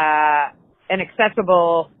and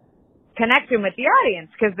accessible connection with the audience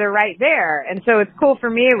because they're right there. And so it's cool for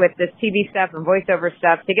me with this TV stuff and voiceover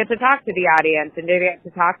stuff to get to talk to the audience and to get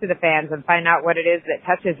to talk to the fans and find out what it is that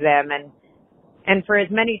touches them. And for as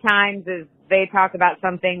many times as they talk about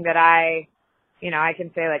something that I can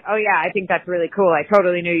say like, oh yeah, I think that's really cool. I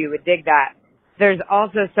totally knew you would dig that. There's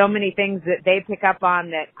also so many things that they pick up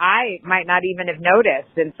on that I might not even have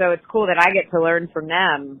noticed. And so it's cool that I get to learn from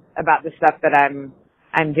them about the stuff that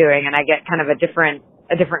I'm doing, and I get kind of a different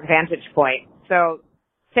vantage point. So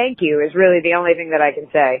thank you is really the only thing that I can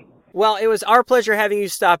say. Well, it was our pleasure having you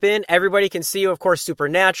stop in. Everybody can see you, of course,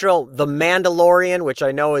 Supernatural, The Mandalorian, which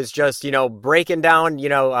I know is just, you know, breaking down, you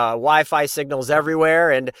know, Wi-Fi signals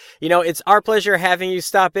everywhere. And, you know, it's our pleasure having you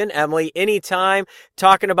stop in, Emily, anytime,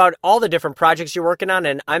 talking about all the different projects you're working on.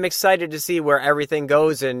 And I'm excited to see where everything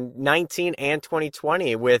goes in 19 and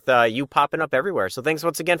 2020 with you popping up everywhere. So thanks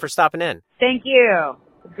once again for stopping in. Thank you.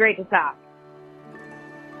 It's great to talk.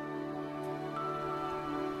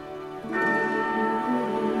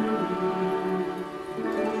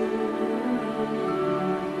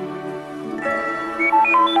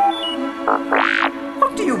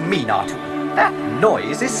 What do you mean, Artu? That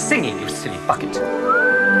noise is singing, you silly bucket.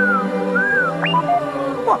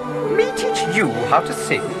 What, me teach you how to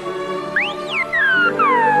sing?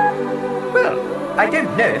 Well, I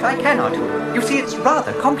don't know if I can, Artu. You see, it's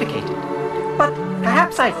rather complicated. But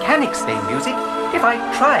perhaps I can explain music if I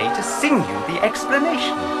try to sing you the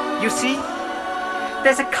explanation. You see,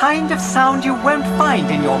 there's a kind of sound you won't find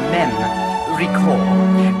in your mem. Recall,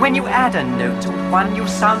 when you add a note to one you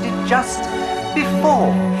sounded just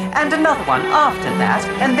before, and another one after that,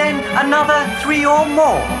 and then another 3 or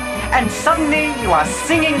more, and suddenly you are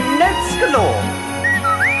singing notes galore.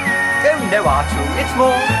 Oh no, Artu, it's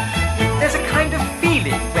more. There's a kind of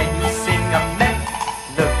feeling when you sing a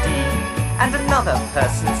melody, and another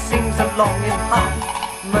person sings along in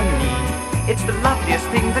harmony. It's the loveliest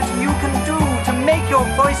thing that you can do to make your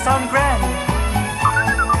voice sound grand.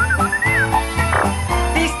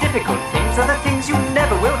 Difficult things are the things you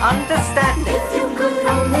never will understand. If you could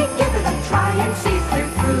only give it a try and see if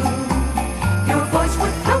they're through, your voice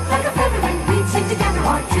would float like a feather and we'd sing together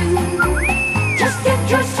or two. Just get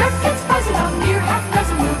your circuits buzzing, a mere half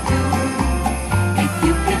dozen will do. If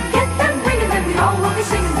you could get them ringing, then we all will be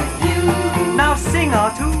singing with you. Now sing,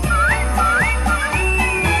 Artu.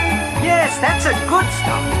 Yes, that's a good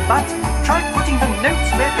start, but try putting the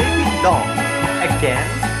notes where they belong. Again.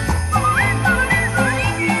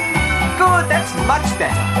 Good, that's much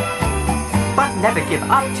better. But never give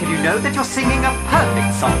up till you know that you're singing a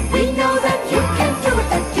perfect song. We know that you can do it,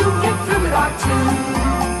 that you'll get through it, Artu.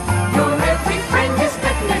 Your every friend is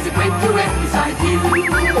betting there's a great duet beside you.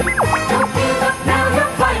 Don't give up now,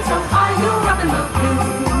 you're flying so high, you're up in the blue.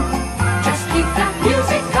 Just keep that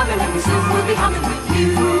music coming and we soon will be humming with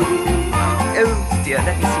you. Oh dear,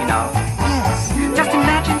 let me see now. Yes, just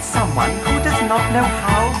imagine someone who does not know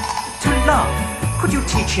how to laugh. Could you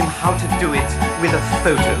teach him how to do it with a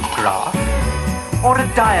photograph? Or a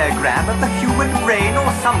diagram of the human brain or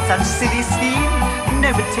some such silly scheme?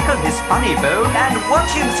 No, but tickle his funny bone and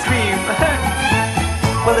watch him scream.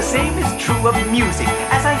 Well, the same is true of music,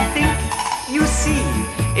 as I think you see.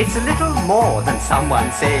 It's a little more than someone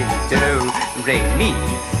saying do, re, mi.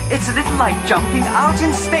 It's a little like jumping out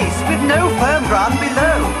in space with no firm ground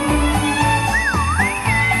below.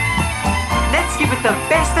 give it the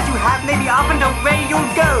best that you have, maybe up and away you'll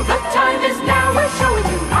go. The time is now, we're showing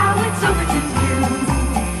you how it's over to you.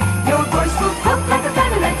 Your voice will float like a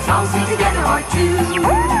feather, let's all sing together or two.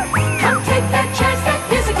 Come take that chance, that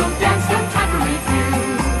musical dance, no time for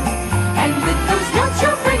review. And with those notes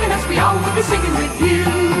you're bringing us, we all will be singing with you.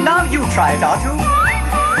 Now you try it, Artu.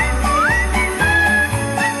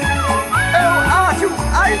 Oh, Artu,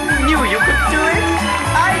 I knew you could do it.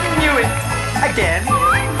 I knew it. Again.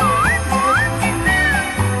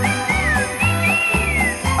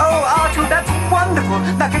 Oh, Artu, that's wonderful.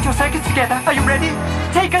 Now get your circuits together. Are you ready?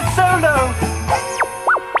 Take a solo.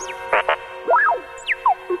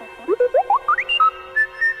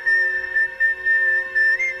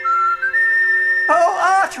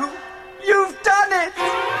 Oh, Artu, you've done it.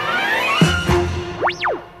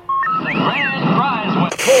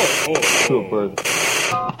 Super.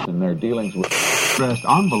 In their dealings with addressed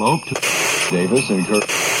envelope to Davis and Kirk.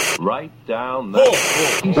 Right down there.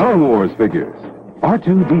 Star Wars figures.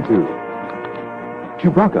 R2-D2.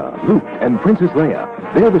 Chewbacca, Luke, and Princess Leia.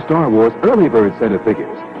 They're the Star Wars Early Bird set of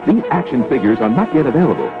figures. These action figures are not yet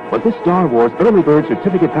available, but this Star Wars Early Bird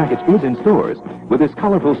certificate package is in stores with this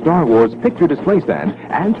colorful Star Wars picture display stand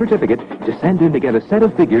and certificate to send in to get a set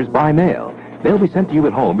of figures by mail. They'll be sent to you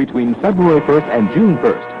at home between February 1st and June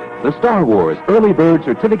 1st. The Star Wars Early Bird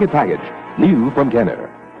certificate package, new from Kenner.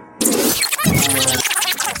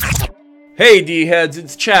 Hey D-Heads,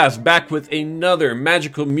 it's Chaz back with another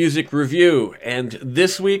magical music review, and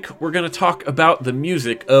this week we're going to talk about the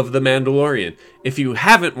music of The Mandalorian. If you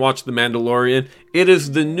haven't watched The Mandalorian, it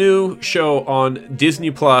is the new show on Disney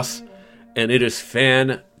Plus, and it is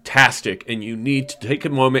fantastic, and you need to take a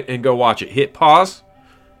moment and go watch it. Hit pause,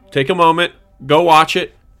 take a moment, go watch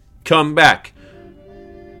it, come back.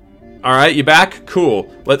 Alright, you back?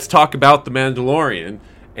 Cool. Let's talk about The Mandalorian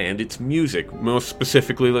and its music. Most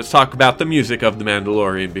specifically, let's talk about the music of The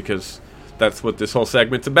Mandalorian, because that's what this whole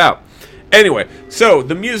segment's about. Anyway, so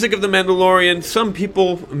the music of The Mandalorian, some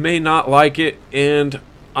people may not like it, and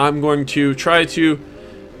I'm going to try to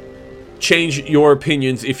change your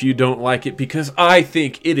opinions if you don't like it, because I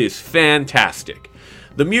think it is fantastic.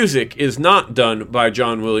 The music is not done by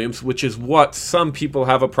John Williams, which is what some people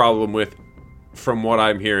have a problem with, from what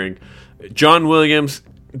I'm hearing. John Williams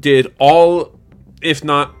did all, if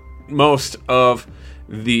not most, of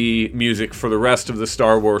the music for the rest of the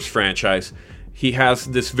Star Wars franchise. He has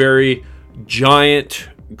this very giant,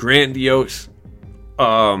 grandiose,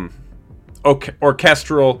 orchestral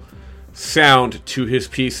sound to his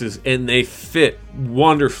pieces, and they fit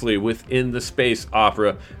wonderfully within the space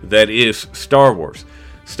opera that is Star Wars.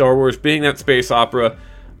 Star Wars being that space opera,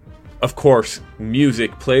 of course,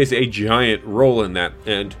 music plays a giant role in that,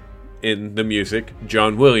 and in the music,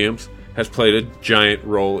 John Williams has played a giant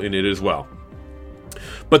role in it as well.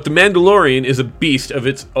 But The Mandalorian is a beast of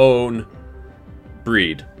its own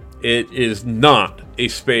breed. It is not a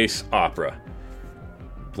space opera.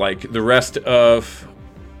 Like the rest of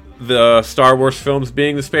the Star Wars films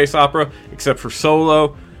being the space opera, except for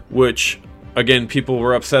Solo, which, again, people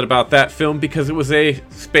were upset about that film because it was a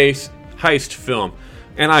space heist film.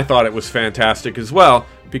 And I thought it was fantastic as well,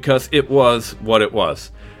 because it was what it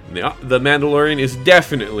was. The Mandalorian is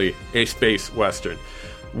definitely a space western.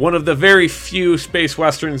 One of the very few space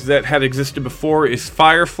westerns that had existed before is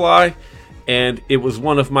Firefly, and it was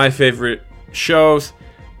one of my favorite shows,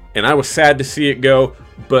 and I was sad to see it go,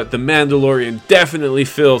 but The Mandalorian definitely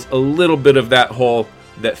fills a little bit of that hole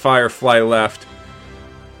that Firefly left.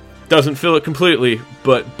 Doesn't fill it completely,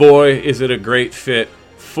 but boy, is it a great fit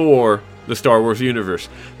for the Star Wars universe.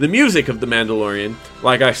 The music of The Mandalorian,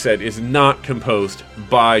 like I said, is not composed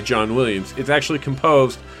by John Williams. It's actually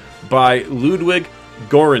composed by Ludwig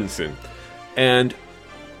Göransson. And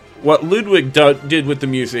what Ludwig did with the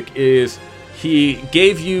music is he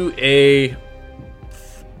gave you a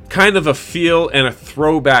kind of a feel and a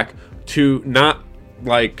throwback to, not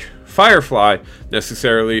like Firefly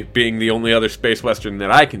necessarily being the only other space western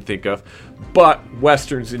that I can think of, but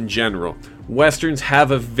westerns in general. Westerns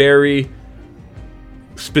have a very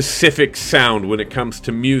specific sound when it comes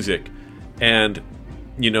to music, and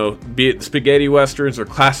you know, be it spaghetti westerns or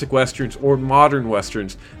classic westerns or modern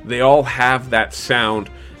westerns, they all have that sound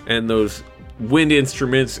and those wind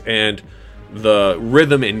instruments and the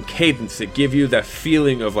rhythm and cadence that give you that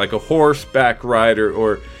feeling of like a horseback rider,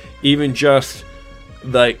 or even just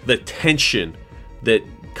like the tension that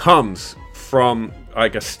comes from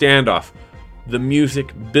like a standoff. The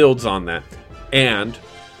music builds on that, and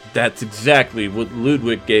that's exactly what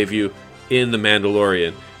Ludwig gave you in The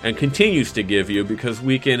Mandalorian, and continues to give you, because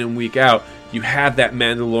week in and week out you have that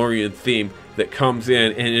Mandalorian theme that comes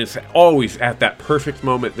in, and it's always at that perfect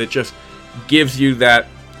moment that just gives you that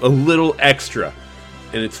a little extra,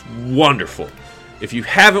 and it's wonderful. If you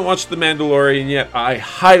haven't watched The Mandalorian yet, I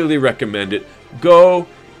highly recommend it. Go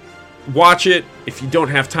watch it. If you don't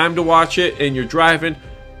have time to watch it and you're driving,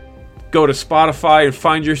 go to Spotify and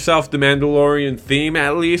find yourself the Mandalorian theme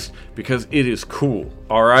at least, because it is cool,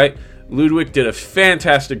 alright? Ludwig did a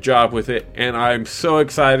fantastic job with it, and I'm so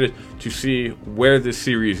excited to see where this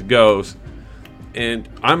series goes. And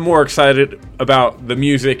I'm more excited about the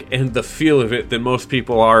music and the feel of it than most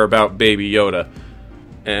people are about Baby Yoda.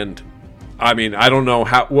 And, I mean, I don't know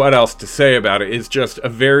what else to say about it. It's just a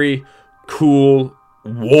very cool,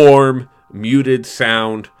 warm, muted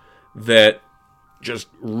sound that just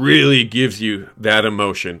really gives you that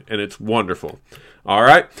emotion, and it's wonderful.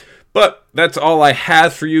 Alright? But that's all I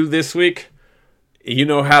have for you this week. You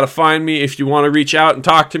know how to find me. If you want to reach out and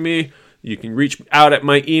talk to me, you can reach out at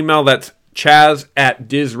my email. That's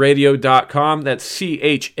chaz@dizradio.com. That's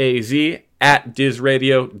CHAZ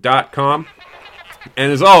 @dizradio.com.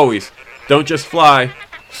 And as always, don't just fly,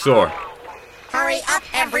 soar. Hurry up,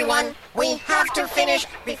 everyone. We have to finish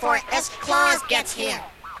before S. Claus gets here.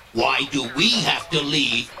 Why do we have to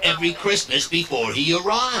leave every Christmas before he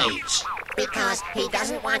arrives? Because he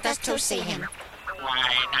doesn't want us to see him.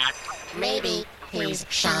 Why not? Maybe he's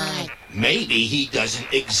shy. Maybe he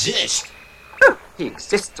doesn't exist. Oh, he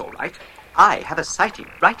exists, all right. I have a sighting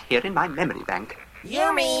right here in my memory bank.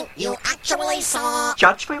 You mean you actually saw...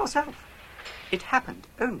 Judge for yourself. It happened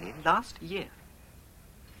only last year.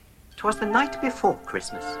 'Twas the night before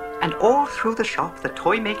Christmas, and all through the shop the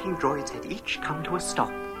toy-making droids had each come to a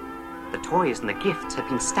stop. The toys and the gifts had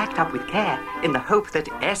been stacked up with care in the hope that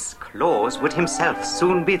S. Claus would himself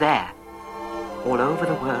soon be there. All over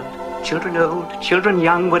the world, children old, children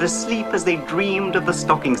young were asleep as they dreamed of the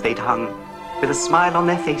stockings they'd hung, with a smile on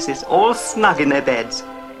their faces, all snug in their beds,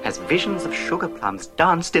 as visions of sugar plums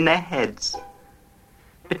danced in their heads.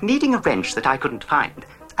 But needing a wrench that I couldn't find,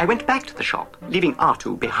 I went back to the shop, leaving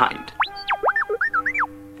R2 behind.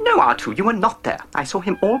 No, R2, you were not there. I saw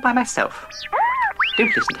him all by myself.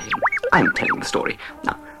 Don't listen to him. I'm telling the story.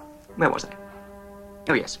 Now, where was I?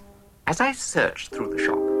 Oh, yes. As I searched through the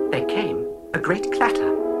shop, there came a great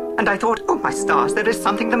clatter, and I thought, oh, my stars, there is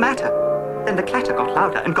something the matter. Then the clatter got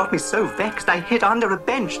louder and got me so vexed I hid under a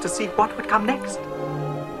bench to see what would come next.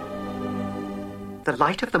 The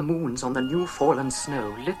light of the moons on the new fallen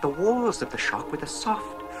snow lit the walls of the shop with a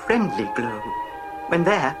soft, friendly glow. When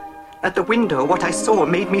there, at the window, what I saw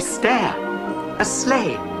made me stare. A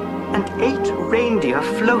sleigh and 8 reindeer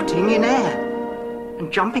floating in air.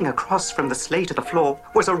 And jumping across from the sleigh to the floor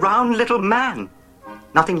was a round little man.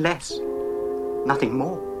 Nothing less, nothing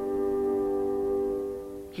more.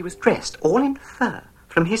 He was dressed all in fur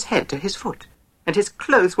from his head to his foot, and his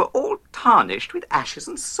clothes were all tarnished with ashes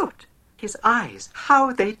and soot. His eyes,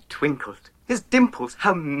 how they twinkled, his dimples,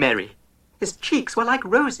 how merry. His cheeks were like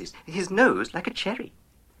roses, his nose like a cherry.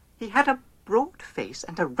 He had a broad face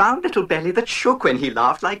and a round little belly that shook when he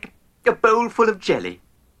laughed like a bowl full of jelly.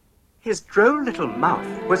 His droll little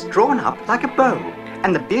mouth was drawn up like a bow,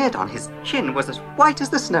 and the beard on his chin was as white as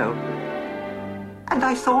the snow. And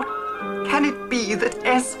I thought, can it be that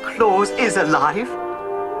S. Claus is alive?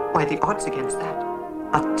 Why, the odds against that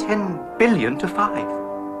are 10 billion to 5.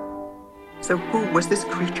 So who was this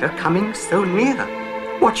creature coming so near?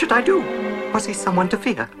 What should I do? Was he someone to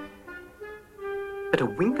fear? But a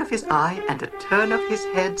wink of his eye and a turn of his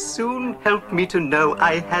head soon helped me to know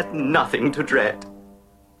I had nothing to dread.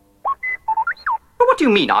 But what do you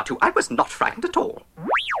mean, R2? I was not frightened at all.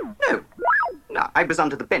 No, I was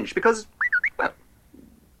under the bench because, well,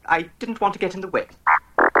 I didn't want to get in the way.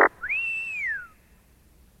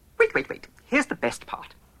 Wait. Here's the best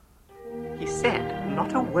part. He said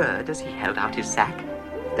not a word as he held out his sack.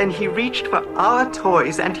 Then he reached for our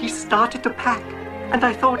toys and he started to pack. And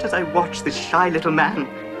I thought as I watched this shy little man,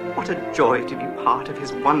 what a joy to be part of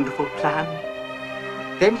his wonderful plan.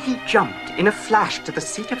 Then he jumped in a flash to the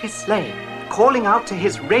seat of his sleigh, calling out to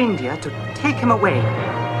his reindeer to take him away.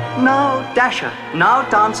 Now Dasher, now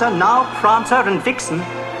Dancer, now Prancer and Vixen,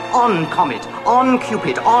 on Comet, on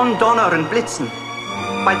Cupid, on Donner and Blitzen.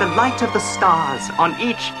 By the light of the stars, on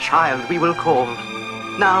each child we will call.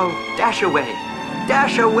 Now dash away,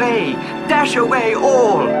 dash away, dash away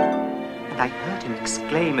all. And I heard him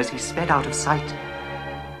exclaim as he sped out of sight,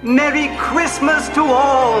 Merry Christmas to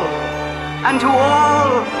all, and to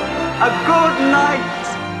all a good night.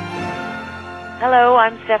 Hello,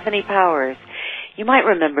 I'm Stephanie Powers. You might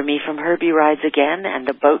remember me from Herbie Rides Again and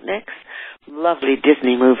The Boatniks, lovely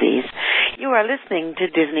Disney movies. You are listening to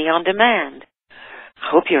Disney On Demand.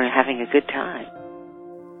 Hope you're having a good time.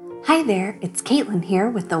 Hi there, it's Caitlin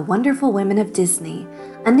here with The Wonderful Women of Disney,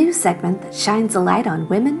 a new segment that shines a light on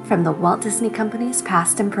women from the Walt Disney Company's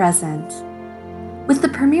past and present. With the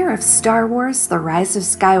premiere of Star Wars: The Rise of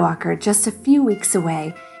Skywalker just a few weeks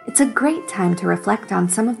away, it's a great time to reflect on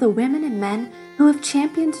some of the women and men who have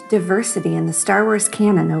championed diversity in the Star Wars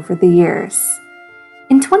canon over the years.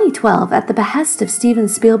 In 2012, at the behest of Steven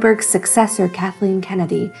Spielberg's successor Kathleen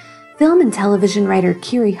Kennedy, film and television writer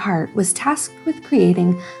Kiri Hart was tasked with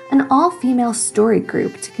creating an all-female story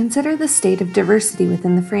group to consider the state of diversity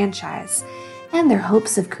within the franchise and their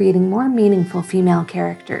hopes of creating more meaningful female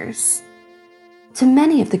characters. To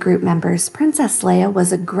many of the group members, Princess Leia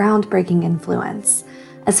was a groundbreaking influence.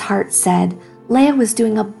 As Hart said, Leia was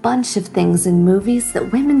doing a bunch of things in movies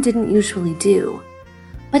that women didn't usually do.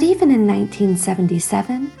 But even in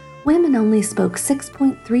 1977, women only spoke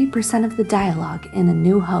 6.3% of the dialogue in A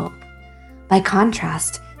New Hope. By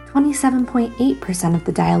contrast, 27.8% of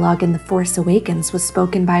the dialogue in The Force Awakens was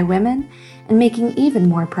spoken by women, and making even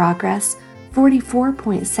more progress,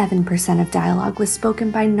 44.7% of dialogue was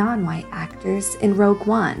spoken by non-white actors in Rogue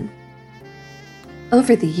One.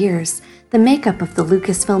 Over the years, the makeup of the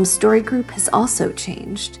Lucasfilm Story Group has also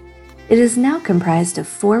changed. It is now comprised of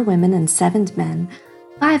 4 women and 7 men,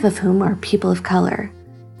 5 of whom are people of color.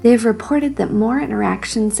 They have reported that more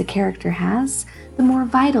interactions a character has, the more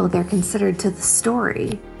vital they're considered to the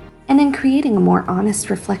story. And in creating a more honest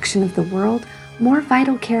reflection of the world, more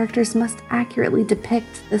vital characters must accurately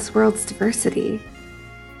depict this world's diversity.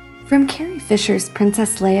 From Carrie Fisher's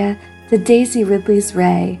Princess Leia to Daisy Ridley's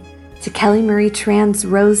Rey, to Kelly Marie Tran's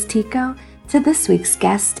Rose Tico, to this week's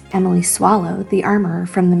guest, Emily Swallow, the armorer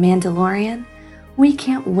from The Mandalorian, we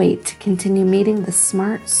can't wait to continue meeting the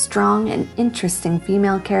smart, strong, and interesting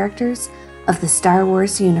female characters of the Star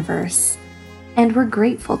Wars universe. And we're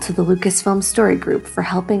grateful to the Lucasfilm Story Group for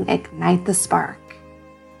helping ignite the spark.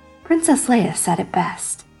 Princess Leia said it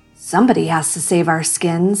best, "Somebody has to save our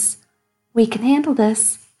skins. We can handle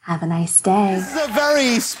this. Have a nice day." This is a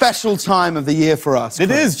very special time of the year for us.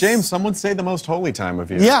 It is, James. Some would say the most holy time of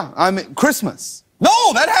year. Yeah, I mean, Christmas.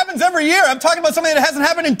 No, that happens every year. I'm talking about something that hasn't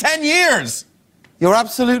happened in 10 years. You're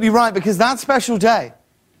absolutely right, because that special day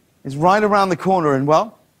is right around the corner, and,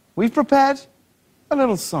 well, we've prepared a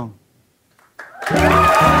little song. Thank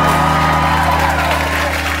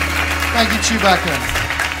you, Chewbacca.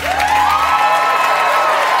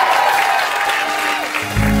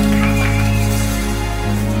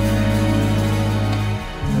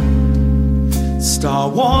 Star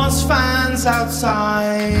Wars fans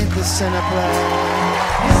outside the Cineplex,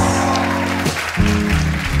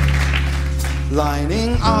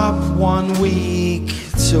 lining up 1 week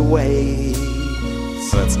to wait.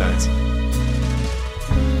 That's nice.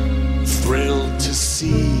 Thrilled to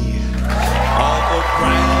see all the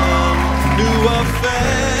brand new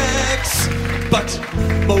effects, but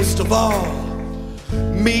most of all,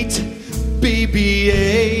 meet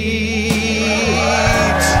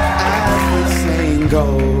BB-8. As the saying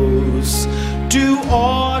goes, do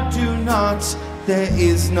or do not, there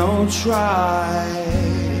is no try.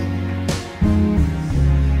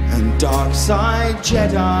 And dark side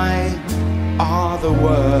Jedi are the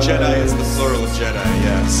words. Jedi is the plural of Jedi,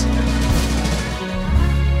 yes.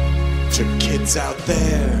 To kids out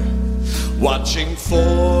there watching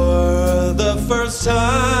for the first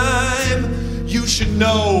time, you should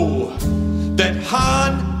know that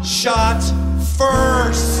Han shot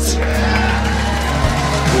first.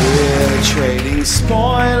 We're trading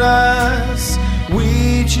spoilers,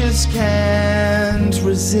 we just can't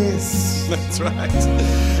resist. That's right.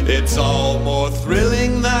 It's all more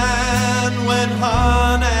thrilling than when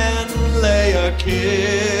Han and Leia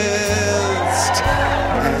kissed.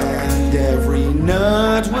 And every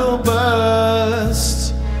nerd will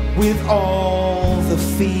burst with all the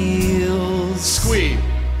feels. Squeak,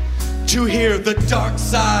 to hear the dark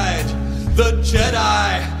side, the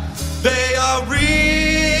Jedi, they are real.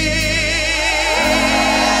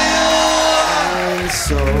 And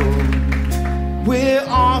so we're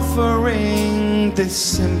offering this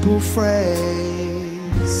simple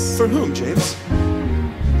phrase. For whom, James?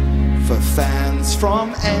 For fans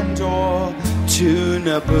from Endor to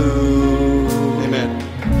Naboo. Amen.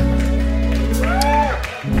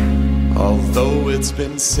 Although it's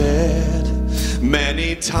been said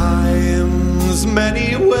many times,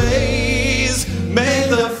 many ways, may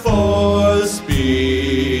the Force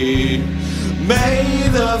be, may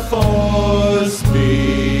the Force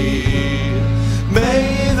be,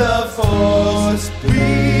 may the Force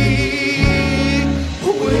be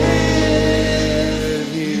with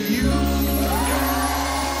you.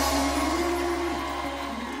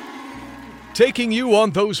 taking you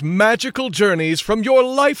on those magical journeys from your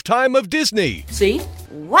lifetime of Disney. See?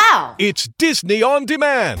 Wow! It's Disney On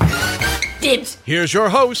Demand. Dibs. Here's your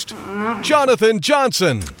host, Jonathan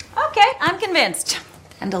Johnson. Okay, I'm convinced.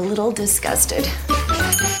 And a little disgusted.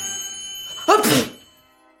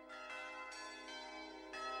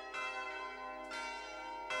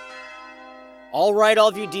 All right, all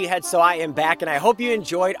of you D-heads, so I am back, and I hope you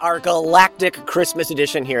enjoyed our galactic Christmas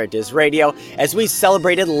edition here at Diz Radio as we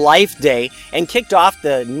celebrated Life Day and kicked off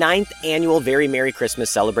the 9th annual Very Merry Christmas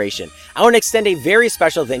celebration. I want to extend a very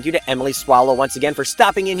special thank you to Emily Swallow once again for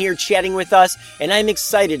stopping in here, chatting with us, and I'm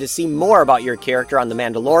excited to see more about your character on The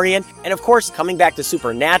Mandalorian, and of course, coming back to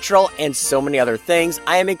Supernatural and so many other things.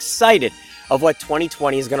 I am excited of what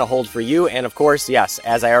 2020 is going to hold for you. And of course, yes,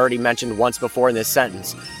 as I already mentioned once before in this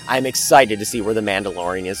sentence, I'm excited to see where The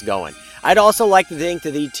Mandalorian is going. I'd also like to thank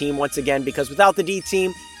the D-Team once again, because without the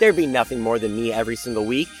D-Team, there'd be nothing more than me every single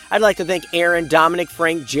week. I'd like to thank Aaron, Dominic,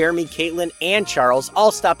 Frank, Jeremy, Caitlin, and Charles,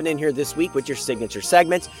 all stopping in here this week with your signature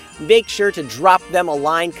segments. Make sure to drop them a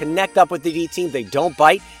line, connect up with the D-Team. They don't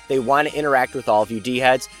bite. They want to interact with all of you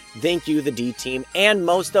D-heads. Thank you, the D-Team, and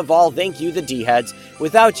most of all, thank you, the D-heads.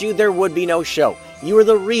 Without you, there would be no show. You are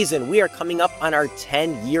the reason we are coming up on our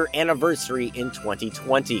 10-year anniversary in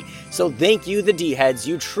 2020. So thank you, the D-heads.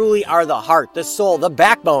 You truly are the heart, the soul, the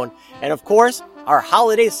backbone, and of course, our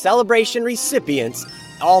holiday celebration recipients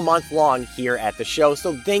all month long here at the show.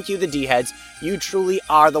 So thank you, the D-heads. You truly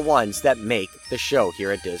are the ones that make the show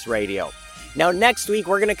here at Diz Radio. Now, next week,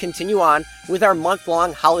 we're going to continue on with our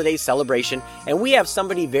month-long holiday celebration, and we have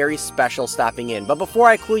somebody very special stopping in. But before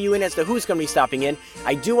I clue you in as to who's going to be stopping in,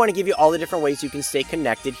 I do want to give you all the different ways you can stay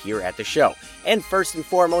connected here at the show. And first and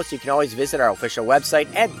foremost, you can always visit our official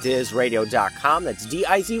website at dizradio.com. That's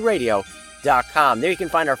dizradio.com. There you can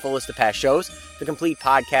find our full list of past shows, the complete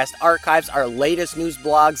podcast archives, our latest news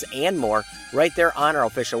blogs, and more right there on our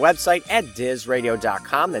official website at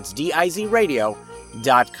dizradio.com. That's dizradio.com.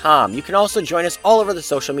 You can also join us all over the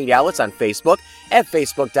social media outlets on Facebook at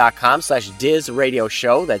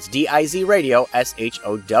facebook.com/DizRadioShow. That's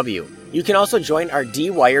DizRadioShow. You can also join our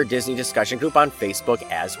D-Wire Disney discussion group on Facebook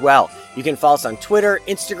as well. You can follow us on Twitter,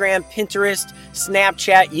 Instagram, Pinterest,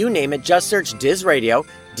 Snapchat, you name it. Just search Diz Radio,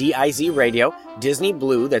 D-I-Z Radio, Disney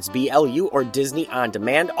Blue, that's B-L-U, or Disney On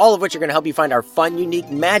Demand, all of which are going to help you find our fun, unique,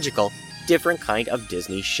 magical, different kind of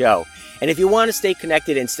Disney show. And if you want to stay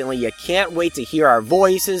connected instantly, you can't wait to hear our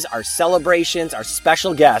voices, our celebrations, our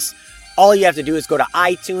special guests. All you have to do is go to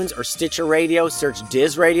iTunes or Stitcher Radio, search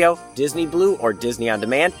Diz Radio, Disney Blue, or Disney On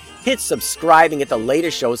Demand. Hit subscribe and get the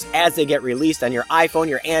latest shows as they get released on your iPhone,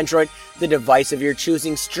 your Android, the device of your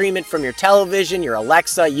choosing. Stream it from your television, your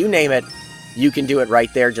Alexa, you name it. You can do it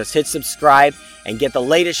right there. Just hit subscribe and get the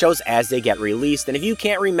latest shows as they get released. And if you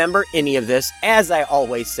can't remember any of this, as I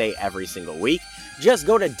always say every single week, just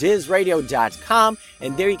go to dizradio.com,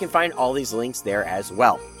 and there you can find all these links there as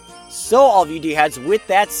well. So, all of you D-heads, with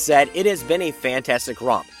that said, it has been a fantastic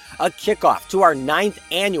romp, a kickoff to our 9th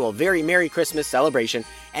annual Very Merry Christmas celebration,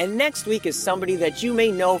 and next week is somebody that you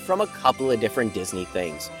may know from a couple of different Disney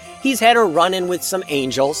things. He's had a run-in with some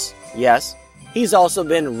angels, yes. He's also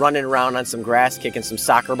been running around on some grass, kicking some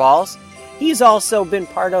soccer balls. He's also been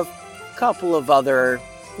part of a couple of other...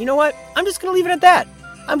 You know what? I'm just going to leave it at that.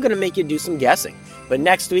 I'm going to make you do some guessing. But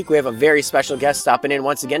next week, we have a very special guest stopping in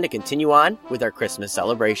once again to continue on with our Christmas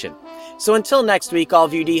celebration. So until next week, all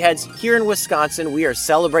of you D-heads, here in Wisconsin, we are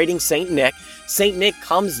celebrating St. Nick. St. Nick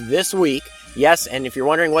comes this week. Yes, and if you're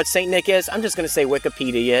wondering what St. Nick is, I'm just going to say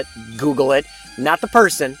Wikipedia it, Google it. Not the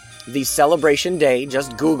person, the celebration day.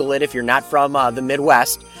 Just Google it if you're not from the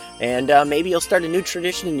Midwest. And maybe you'll start a new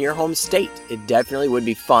tradition in your home state. It definitely would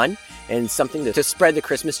be fun and something to spread the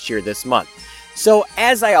Christmas cheer this month. So,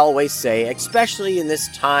 as I always say, especially in this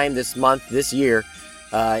time, this month, this year,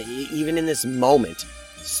 even in this moment,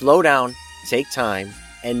 slow down, take time,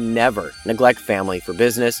 and never neglect family for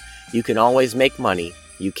business. You can always make money.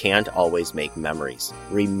 You can't always make memories.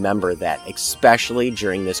 Remember that, especially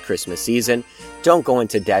during this Christmas season. Don't go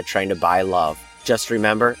into debt trying to buy love. Just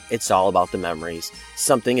remember, it's all about the memories.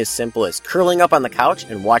 Something as simple as curling up on the couch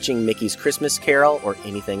and watching Mickey's Christmas Carol or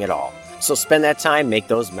anything at all. So spend that time, make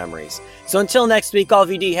those memories. So until next week, all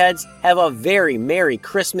of you D-heads, have a very Merry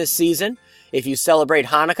Christmas season. If you celebrate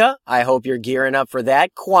Hanukkah, I hope you're gearing up for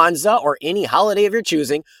that, Kwanzaa, or any holiday of your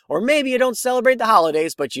choosing. Or maybe you don't celebrate the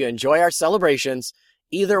holidays, but you enjoy our celebrations.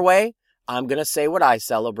 Either way, I'm going to say what I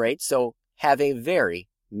celebrate, so have a very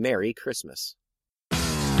Merry Christmas.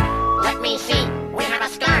 Let me see. We have a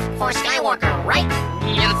scarf for Skywalker, right?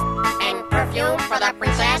 Yes. And perfume for the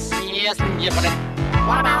princess? Yes, but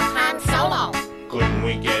What about Han Solo? couldn't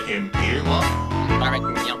we get him earmuffs? All right,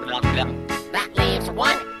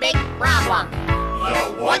 one big problem.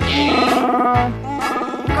 The what game?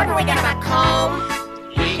 Couldn't we get him a comb?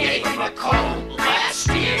 We gave him a comb last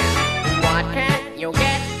year. What can you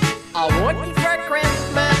get a Woody for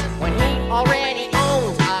Christmas when he already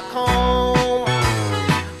owns a comb?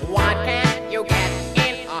 What can you get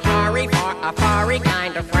in a hurry for a furry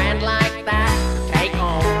kind of friend like that to take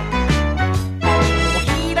home?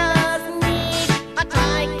 He doesn't need a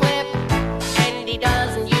tie clip and he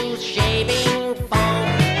doesn't use shaving foam.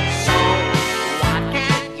 So what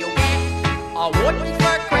can you get a Woody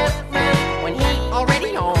for Christmas when he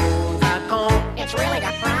already owns a comb? It's really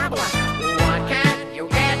a problem. What can you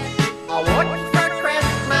get a Woody for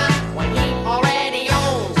Christmas when he already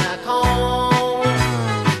owns a comb?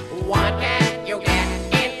 What can you get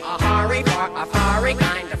in a hurry for a furry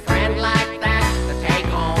kind of friend like that to take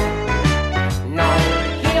home? No,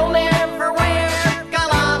 he'll never wear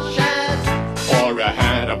galoshes. Or a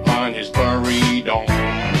hat upon his furry dome.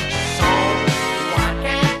 So what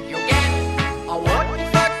can you get a Woody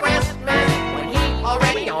for Christmas when he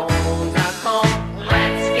already owns a comb?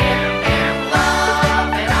 Let's give him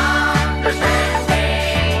love and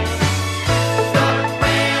understanding,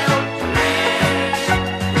 goodwill to men.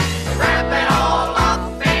 Wrap it all up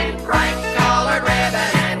in bright colored ribbon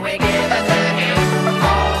and we give it to him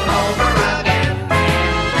all over again.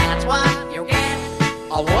 And that's what you get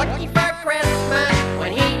a Woody for Christmas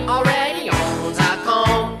when he already owns a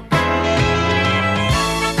comb.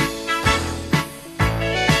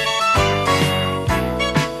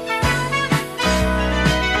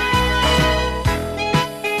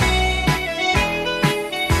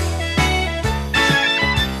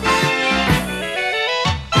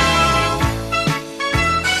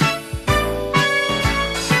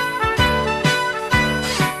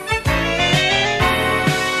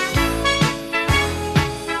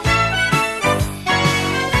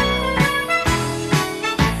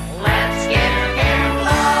 Let's give him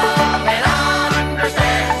love and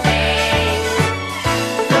understanding,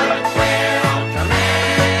 goodwill to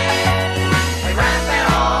men. We wrap it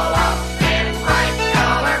all up in bright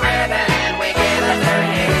colored ribbon and we give it to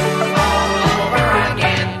him all over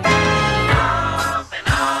again. Love and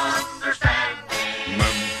understanding,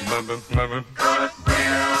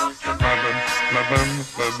 goodwill to men.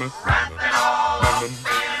 Wrap it all up in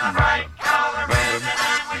bright colored ribbon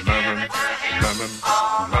and we give it to him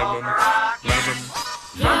all over again.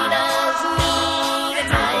 He doesn't need a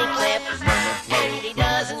tie clip and he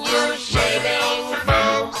doesn't use shaving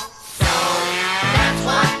foam. So that's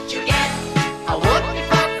what you get a Woody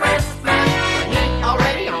for Christmas when he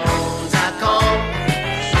already owns a comb.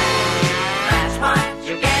 That's what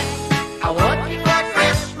you get a Woody for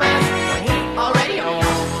Christmas when he already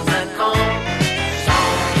owns a comb. So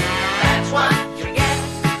that's what you get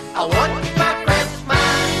a Woody for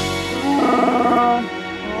Christmas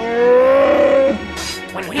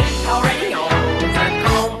when he already owns a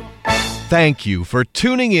comb. Thank you for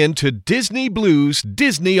tuning in to Disney Blues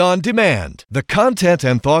Disney on Demand. The content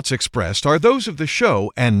and thoughts expressed are those of the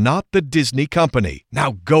show and not the Disney Company.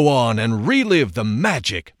 Now go on and relive the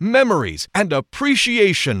magic, memories, and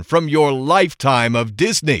appreciation from your lifetime of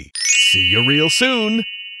Disney. See you real soon.